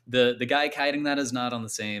the guy kiting that is not on the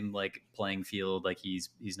same like playing field. Like he's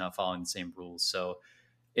not following the same rules. So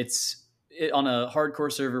on a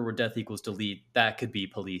hardcore server where death equals delete, that could be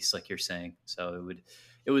police, like you're saying. So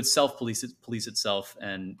it would police itself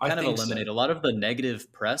and I kind of think so. eliminate a lot of the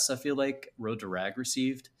negative press. I feel like Road to Rag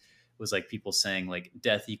received was like people saying like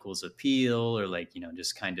death equals appeal, or like,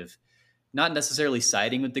 just kind of not necessarily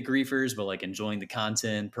siding with the griefers, but like enjoying the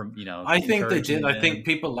content, I think they did. encouraging I think them.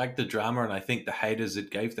 people liked the drama, and I think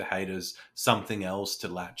it gave the haters something else to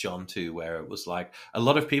latch onto. Where it was like a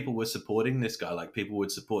lot of people were supporting this guy. Like people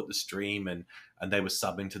would support the stream, and they were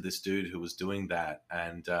subbing to this dude who was doing that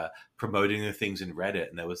and promoting the things in Reddit.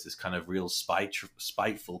 And there was this kind of real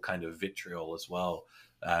spiteful kind of vitriol as well,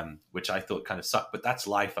 which I thought kind of sucked. But that's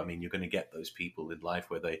life. I mean, you're going to get those people in life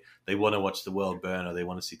where they want to watch the world burn, or they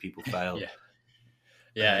want to see people fail. Yeah.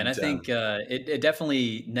 Yeah, and I And think it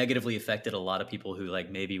definitely negatively affected a lot of people who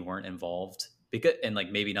like maybe weren't involved because and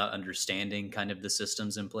like maybe not understanding kind of the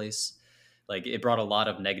systems in place. Like it brought a lot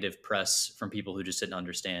of negative press from people who just didn't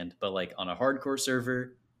understand. But like on a hardcore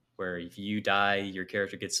server where if you die, your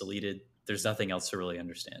character gets deleted, there's nothing else to really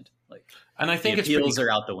understand. Like and I the think it's pretty appeals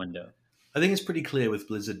are out the window. I think it's pretty clear with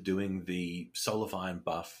Blizzard doing the Soul of Iron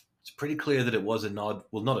buff. It's pretty clear that it was a nod.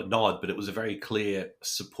 Well, not a nod, but it was a very clear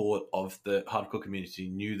support of the hardcore community.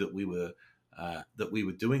 Knew that we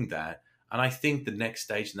were doing that, and I think the next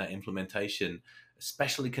stage in that implementation,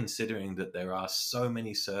 especially considering that there are so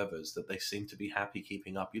many servers that they seem to be happy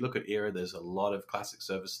keeping up. You look at Era, there's a lot of classic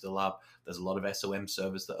servers still up. There's a lot of SOM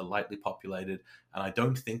servers that are lightly populated, and I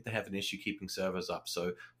don't think they have an issue keeping servers up.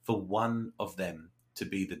 So for one of them to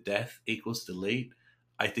be the death equals delete,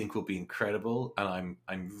 I think will be incredible, and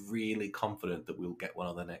I'm really confident that we'll get one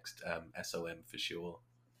on the next SOM for sure.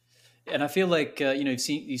 And I feel like you've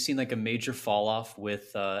seen like a major fall off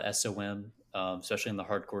with SOM, especially on the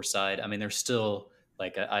hardcore side. I mean, there's still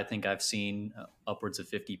like I think I've seen upwards of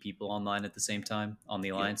 50 people online at the same time on the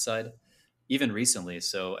Yeah, Alliance side, even recently.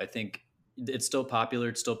 So I think it's still popular,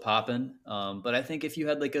 it's still popping. But I think if you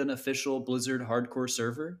had like an official Blizzard hardcore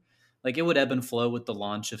server, like it would ebb and flow with the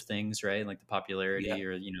launch of things, right? Like the yeah. popularity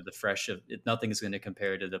or the fresh of it. Nothing is going to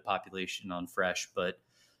compare to the population on fresh, but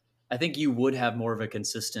I think you would have more of a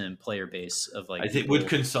consistent player base of I like think it would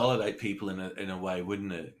people. consolidate people in a way,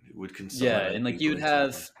 wouldn't it? It would Yeah, consolidate and like people you'd into one.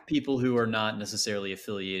 have people who are not necessarily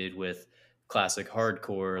affiliated with classic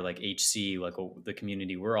hardcore, like HC, like the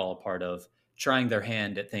community we're all a part of, trying their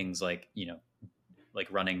hand at things like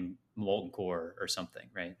like running molten core or something,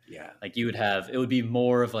 right? Yeah, Like you would have, it would be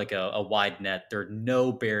more of like a wide net. There are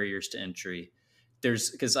no barriers to entry.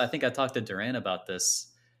 Because I think I talked to Duran about this.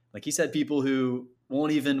 Like he said, people who they'll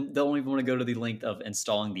not even want to go to the length of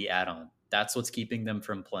installing the add-on. That's what's keeping them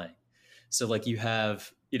from playing. So like you have,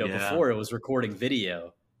 yeah. before it was recording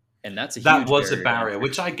video, and that's a That huge was a barrier to barrier, entry.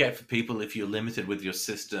 which I get for people if you're limited with your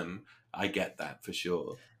system. I get that for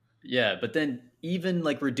sure. Yeah, but then even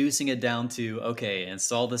like reducing it down to okay,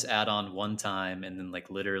 install this add-on one time and then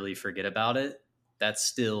like literally forget about it, that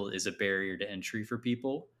still is a barrier to entry for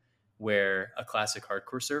people. Where a classic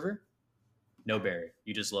hardcore server, no barrier.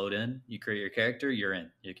 You just load in, you create your character, you're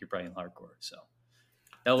in. You're playing hardcore. So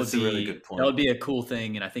that would That's a really be good that point. would be a cool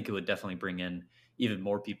thing, and I think it would definitely bring in even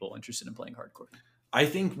more people interested in playing hardcore. I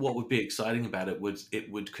think what would be exciting about it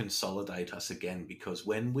would consolidate us again, because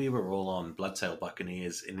when we were all on Bloodsail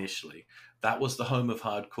Buccaneers initially, that was the home of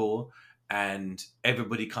hardcore, and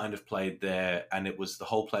everybody kind of played there, and it was the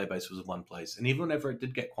whole player base was in one place. And even whenever it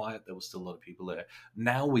did get quiet, there was still a lot of people there.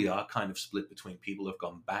 Now we are kind of split between people who've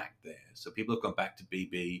gone back there. So people have gone back to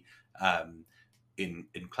BB in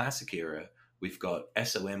classic era. We've got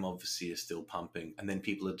SOM obviously is still pumping, and then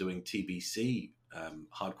people are doing TBC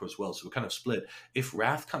hardcore as well. So we're kind of split. If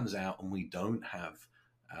Wrath comes out and we don't have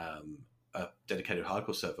a dedicated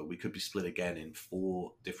hardcore server, we could be split again in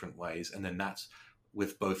 4 different ways, and then that's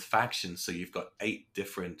with both factions. So you've got 8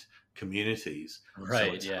 different communities. So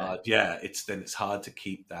Right. it's Yeah. hard. Yeah, it's hard to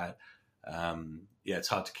keep that. It's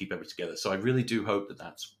hard to keep everything together. So I really do hope that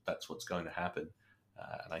that's what's going to happen,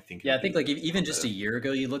 and I think Yeah. it'll I think be like even just better. a year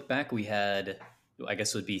ago, you look back, we had, I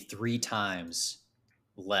guess it would be 3 times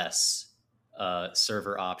less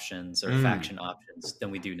server options or Mm, faction options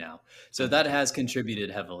than we do now. So that has contributed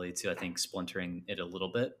heavily to, I think, splintering it a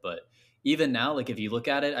little bit. But even now, like if you look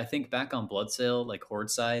at it, I think back on Bloodsail, like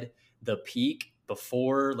Horde side, the peak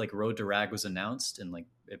before like Road to Rag was announced and like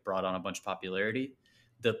it brought on a bunch of popularity,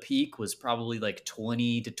 the peak was probably like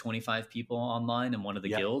 20 to 25 people online in one of the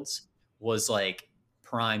yep. guilds was like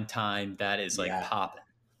prime time. That is like Yeah. popping.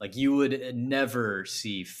 Like you would never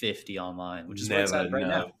see 50 online, which is where it's Never at right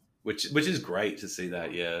now. know. Which is great to see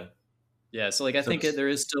that. Yeah. Yeah, so like I So think there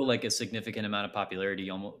is still like a significant amount of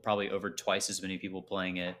popularity, almost probably over twice as many people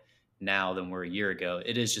playing it now than we're a year ago.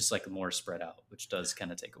 It is just like more spread out, which does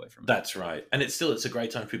kind of take away from it. That's right, and it's a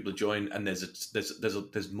great time for people to join. And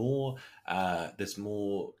there's more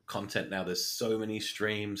content now. There's so many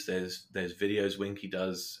streams. There's videos Winky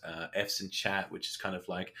does, F's in chat, which is kind of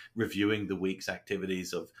like reviewing the week's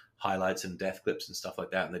activities of highlights and death clips and stuff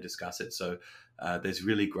like that, and they discuss it. So there's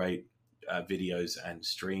really great videos and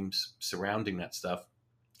streams surrounding that stuff.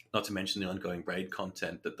 Not to mention the ongoing raid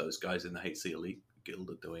content that those guys in the HC Elite Guild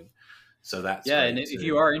are doing. So that's and if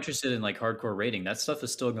you are interested in like hardcore raiding, that stuff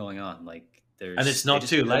is still going on. Like and it's not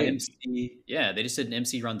too late. They just did an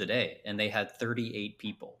MC run today, and they had 38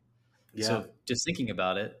 people. Yeah. So just thinking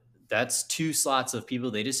about it, that's 2 slots of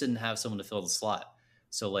people. They just didn't have someone to fill the slot.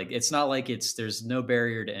 So like, it's not like there's no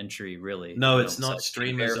barrier to entry really. No, it's not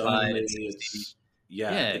streamers only.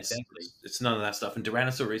 Exactly. It's none of that stuff. And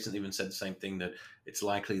Tyrannosaur recently even said the same thing, that it's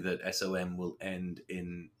likely that SOM will end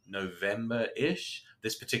in November-ish.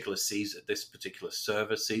 This particular season, this particular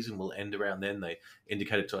server season will end around then. They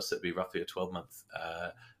indicated to us that it'd be roughly a 12-month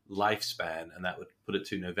lifespan, and that would put it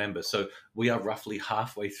to November. So we are roughly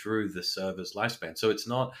halfway through the server's lifespan. So it's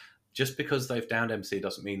not just because they've downed MC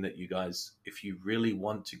doesn't mean that you guys, if you really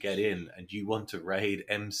want to get in and you want to raid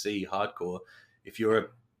MC hardcore, if you're a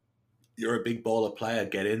big baller player,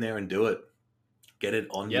 get in there and do it. Get it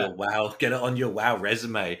on your WoW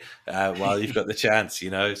resume while you've got the chance,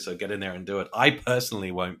 so get in there and do it. I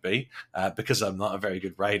personally won't be because I'm not a very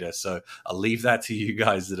good raider. So I'll leave that to you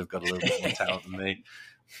guys that have got a little bit more talent than me.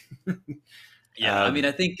 I mean,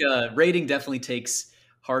 I think raiding definitely takes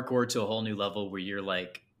hardcore to a whole new level where you're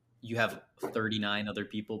like, you have 39 other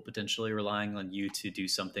people potentially relying on you to do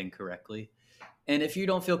something correctly. And if you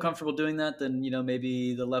don't feel comfortable doing that, then,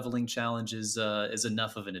 maybe the leveling challenge is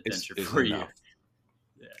enough of an adventure for you. Yeah.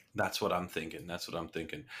 That's what I'm thinking.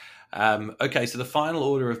 Okay, so the final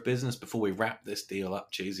order of business before we wrap this deal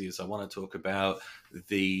up, Cheesy, is I want to talk about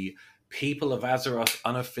the People of Azeroth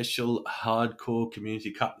unofficial hardcore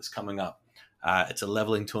community cup that's coming up. It's a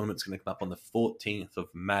leveling tournament. It's going to come up on the 14th of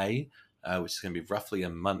May, which is going to be roughly a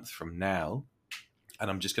month from now. And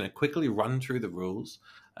I'm just going to quickly run through the rules,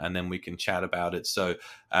 and then we can chat about it. So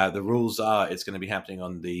the rules are, it's going to be happening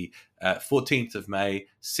on the 14th of May,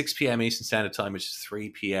 6 p.m. Eastern Standard Time, which is 3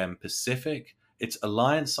 p.m. Pacific. It's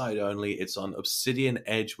Alliance side only. It's on Obsidian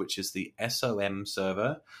Edge, which is the SOM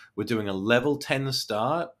server. We're doing a level 10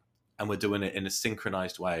 start, and we're doing it in a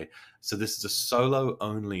synchronized way. So this is a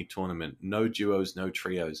solo-only tournament. No duos, no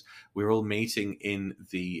trios. We're all meeting in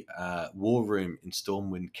the War Room in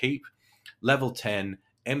Stormwind Keep. Level 10,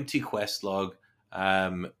 empty quest log.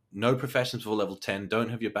 No professions for level 10. Don't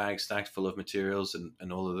have your bag stacked full of materials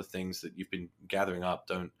and all of the things that you've been gathering up.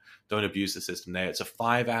 Don't abuse the system there. It's a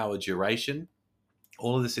 5-hour duration.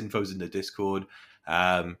 All of this info is in the Discord.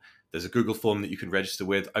 There's a Google form that you can register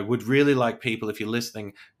with. I would really like people, if you're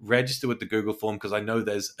listening, register with the Google form, because I know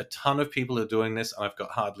there's a ton of people who are doing this, and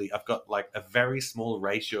I've got like a very small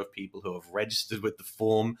ratio of people who have registered with the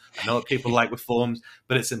form. I know what people like with forms,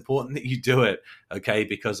 but it's important that you do it, okay?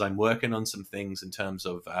 Because I'm working on some things in terms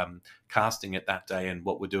of casting it that day and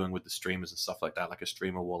what we're doing with the streamers and stuff like that, like a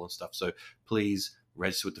streamer wall and stuff. So please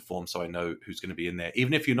register with the form so I know who's going to be in there.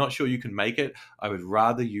 Even if you're not sure you can make it, I would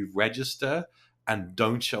rather you register and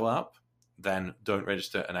don't show up than don't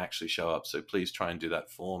register and actually show up. So please try and do that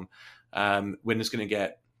form. Winner's going to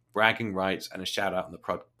get bragging rights and a shout out on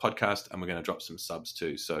the podcast, and we're going to drop some subs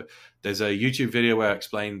too. So there's a YouTube video where I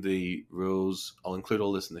explain the rules. I'll include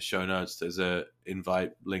all this in the show notes. There's a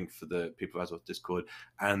invite link for the People of Azeroth Discord,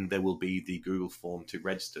 and there will be the Google form to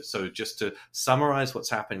register. So just to summarize what's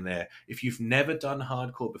happening there, if you've never done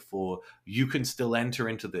hardcore before, you can still enter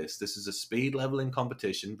into this. This is a speed leveling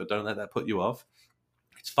competition, but don't let that put you off.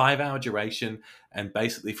 It's 5-hour duration, and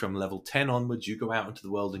basically from level 10 onwards, you go out into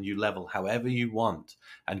the world and you level however you want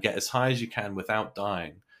and get as high as you can without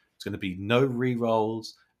dying. It's going to be no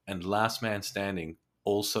re-rolls, and last man standing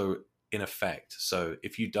also in effect. So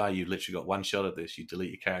if you die, you've literally got one shot at this. You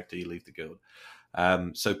delete your character, you leave the guild.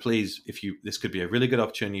 So please, this could be a really good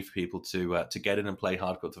opportunity for people to get in and play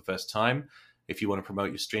hardcore for the first time. If you want to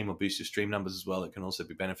promote your stream or boost your stream numbers as well, it can also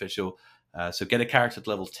be beneficial. So get a character to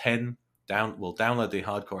level 10. We'll download the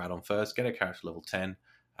hardcore add-on first, get a character level 10,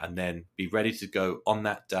 and then be ready to go on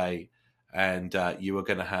that day. And you are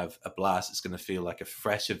going to have a blast. It's going to feel like a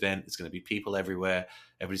fresh event. It's going to be people everywhere.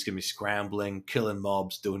 Everybody's going to be scrambling, killing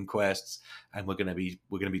mobs, doing quests, and we're going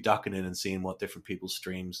to be ducking in and seeing what different people's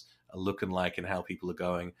streams are looking like and how people are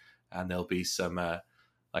going. And there'll be some,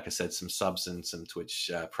 like I said, some subs and some Twitch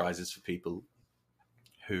prizes for people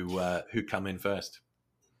who come in first.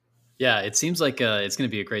 Yeah, it seems like it's going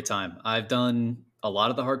to be a great time. I've done a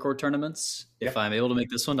lot of the hardcore tournaments. If Yep. I'm able to make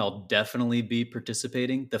this one, I'll definitely be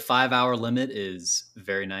participating. The 5 hour limit is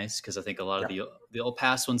very nice because I think a lot of Yep. the old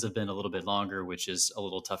past ones have been a little bit longer, which is a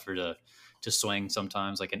little tougher to swing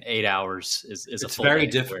sometimes. Like an 8 hours is a It's full very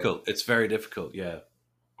day. difficult. It's very difficult. Yeah.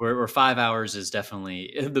 Where 5 hours is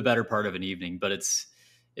definitely the better part of an evening, but it's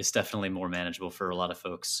definitely more manageable for a lot of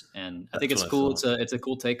folks. And I think That's it's what I cool. thought. It's a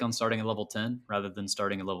cool take on starting at level 10 rather than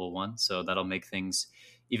starting at level 1. So that'll make things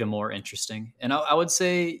even more interesting. And I would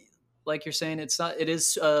say, like you're saying, it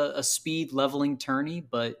is a speed leveling tourney,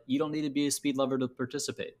 but you don't need to be a speed lover to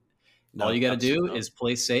participate. All No, you got to do absolutely not. is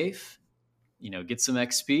play safe, get some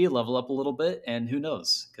XP, level up a little bit, and who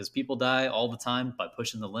knows? Because people die all the time by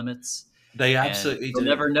pushing the limits, They and absolutely you'll do.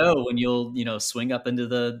 never know when you'll swing up into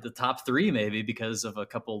the top three maybe because of a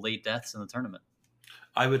couple late deaths in the tournament.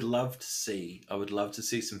 I would love to see. I would love to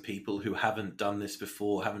see some people who haven't done this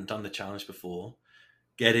before, haven't done the challenge before,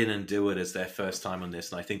 get in and do it as their first time on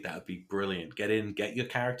this. And I think that would be brilliant. Get in, get your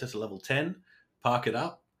character to level 10, park it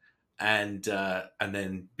up, and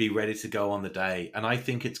then be ready to go on the day. And I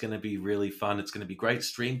think it's going to be really fun. It's going to be great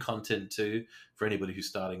stream content too for anybody who's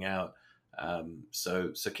starting out.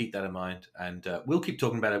 So keep that in mind, and we'll keep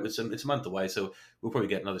talking about it. It's a month away, so we'll probably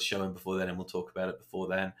get another show in before then, and we'll talk about it before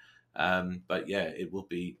then. But yeah, it'll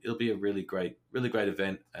be a really great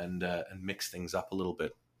event, and mix things up a little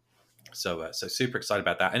bit. So super excited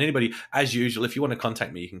about that. And anybody, as usual, if you want to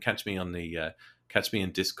contact me, you can catch me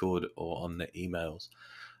in Discord or on the emails.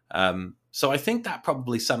 So I think that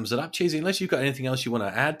probably sums it up, Cheesy. Unless you've got anything else you want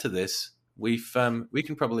to add to this, we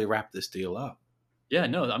can probably wrap this deal up. Yeah,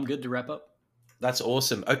 no, I'm good to wrap up. That's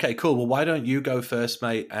awesome. Okay, cool. Well, why don't you go first,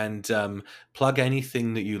 mate, and plug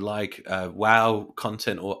anything that you like, WoW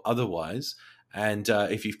content or otherwise. And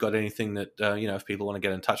if you've got anything that if people want to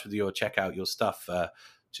get in touch with you or check out your stuff,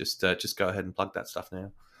 just go ahead and plug that stuff now.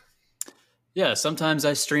 Yeah, sometimes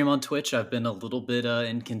I stream on Twitch. I've been a little bit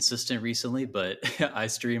inconsistent recently, but I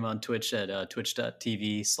stream on Twitch at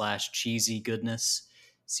twitch.tv/cheezygoodness,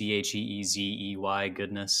 CheezeY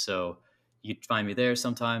goodness. So you can find me there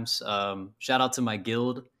sometimes. Shout out to my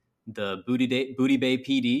guild, the Booty Bay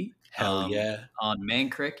PD. Hell yeah. On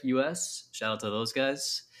Mancrick US. Shout out to those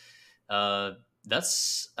guys.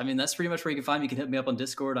 That's pretty much where you can find me. You can hit me up on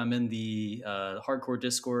Discord. I'm in the hardcore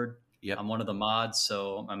Discord. Yep. I'm one of the mods,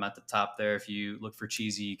 so I'm at the top there. If you look for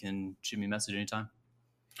Cheesy, you can shoot me a message anytime.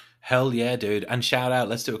 Hell yeah, dude. And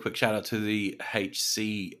let's do a quick shout out to the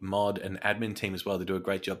HC mod and admin team as well. They do a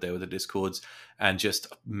great job there with the Discords and just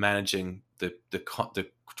managing the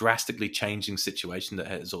drastically changing situation that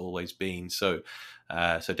has always been. So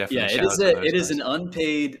definitely. Yeah, it is an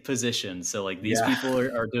unpaid position. So like these people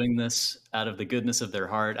are doing this out of the goodness of their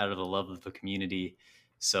heart, out of the love of the community.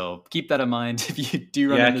 So keep that in mind if you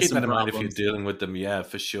do run into some problems. Yeah, keep that in mind if you're dealing with them. Yeah,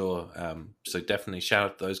 for sure. So definitely shout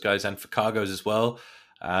out to those guys, and for Cargos as well.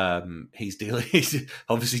 He's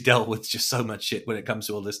obviously dealt with just so much shit when it comes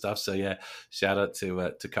to all this stuff. So yeah, shout out to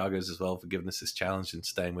Cargos as well for giving us this challenge and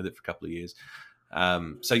staying with it for a couple of years.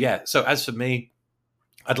 So as for me,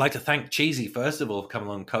 I'd like to thank Cheesy first of all for coming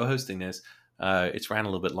along and co-hosting this. It's ran a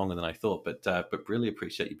little bit longer than I thought, but really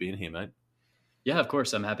appreciate you being here, mate. Yeah, of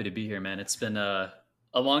course, I'm happy to be here, man. It's been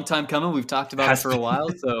a long time coming. We've talked about it for a while,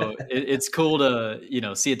 so it's cool to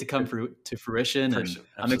see it to come to fruition. And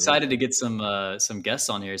I'm excited to get some guests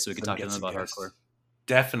on here so we can talk to them about hardcore.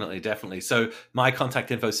 Definitely. So my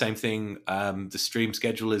contact info, same thing. The stream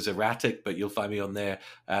schedule is erratic, but you'll find me on there,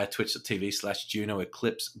 twitch.tv/Juno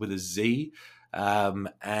Eclipse with a Z.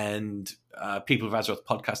 And People of Azeroth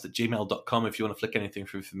podcast at gmail.com. If you want to flick anything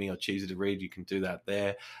through for me or Cheesy to read, you can do that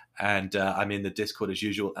there. And I'm in the Discord as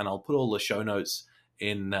usual, and I'll put all the show notes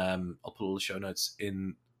in. I'll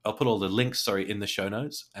put all the links, in the show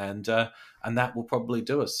notes, and that will probably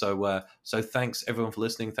do us. So thanks everyone for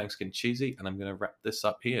listening. Thanks again, Cheesy, and I'm going to wrap this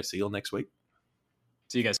up here. See you all next week.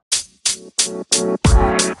 See you guys.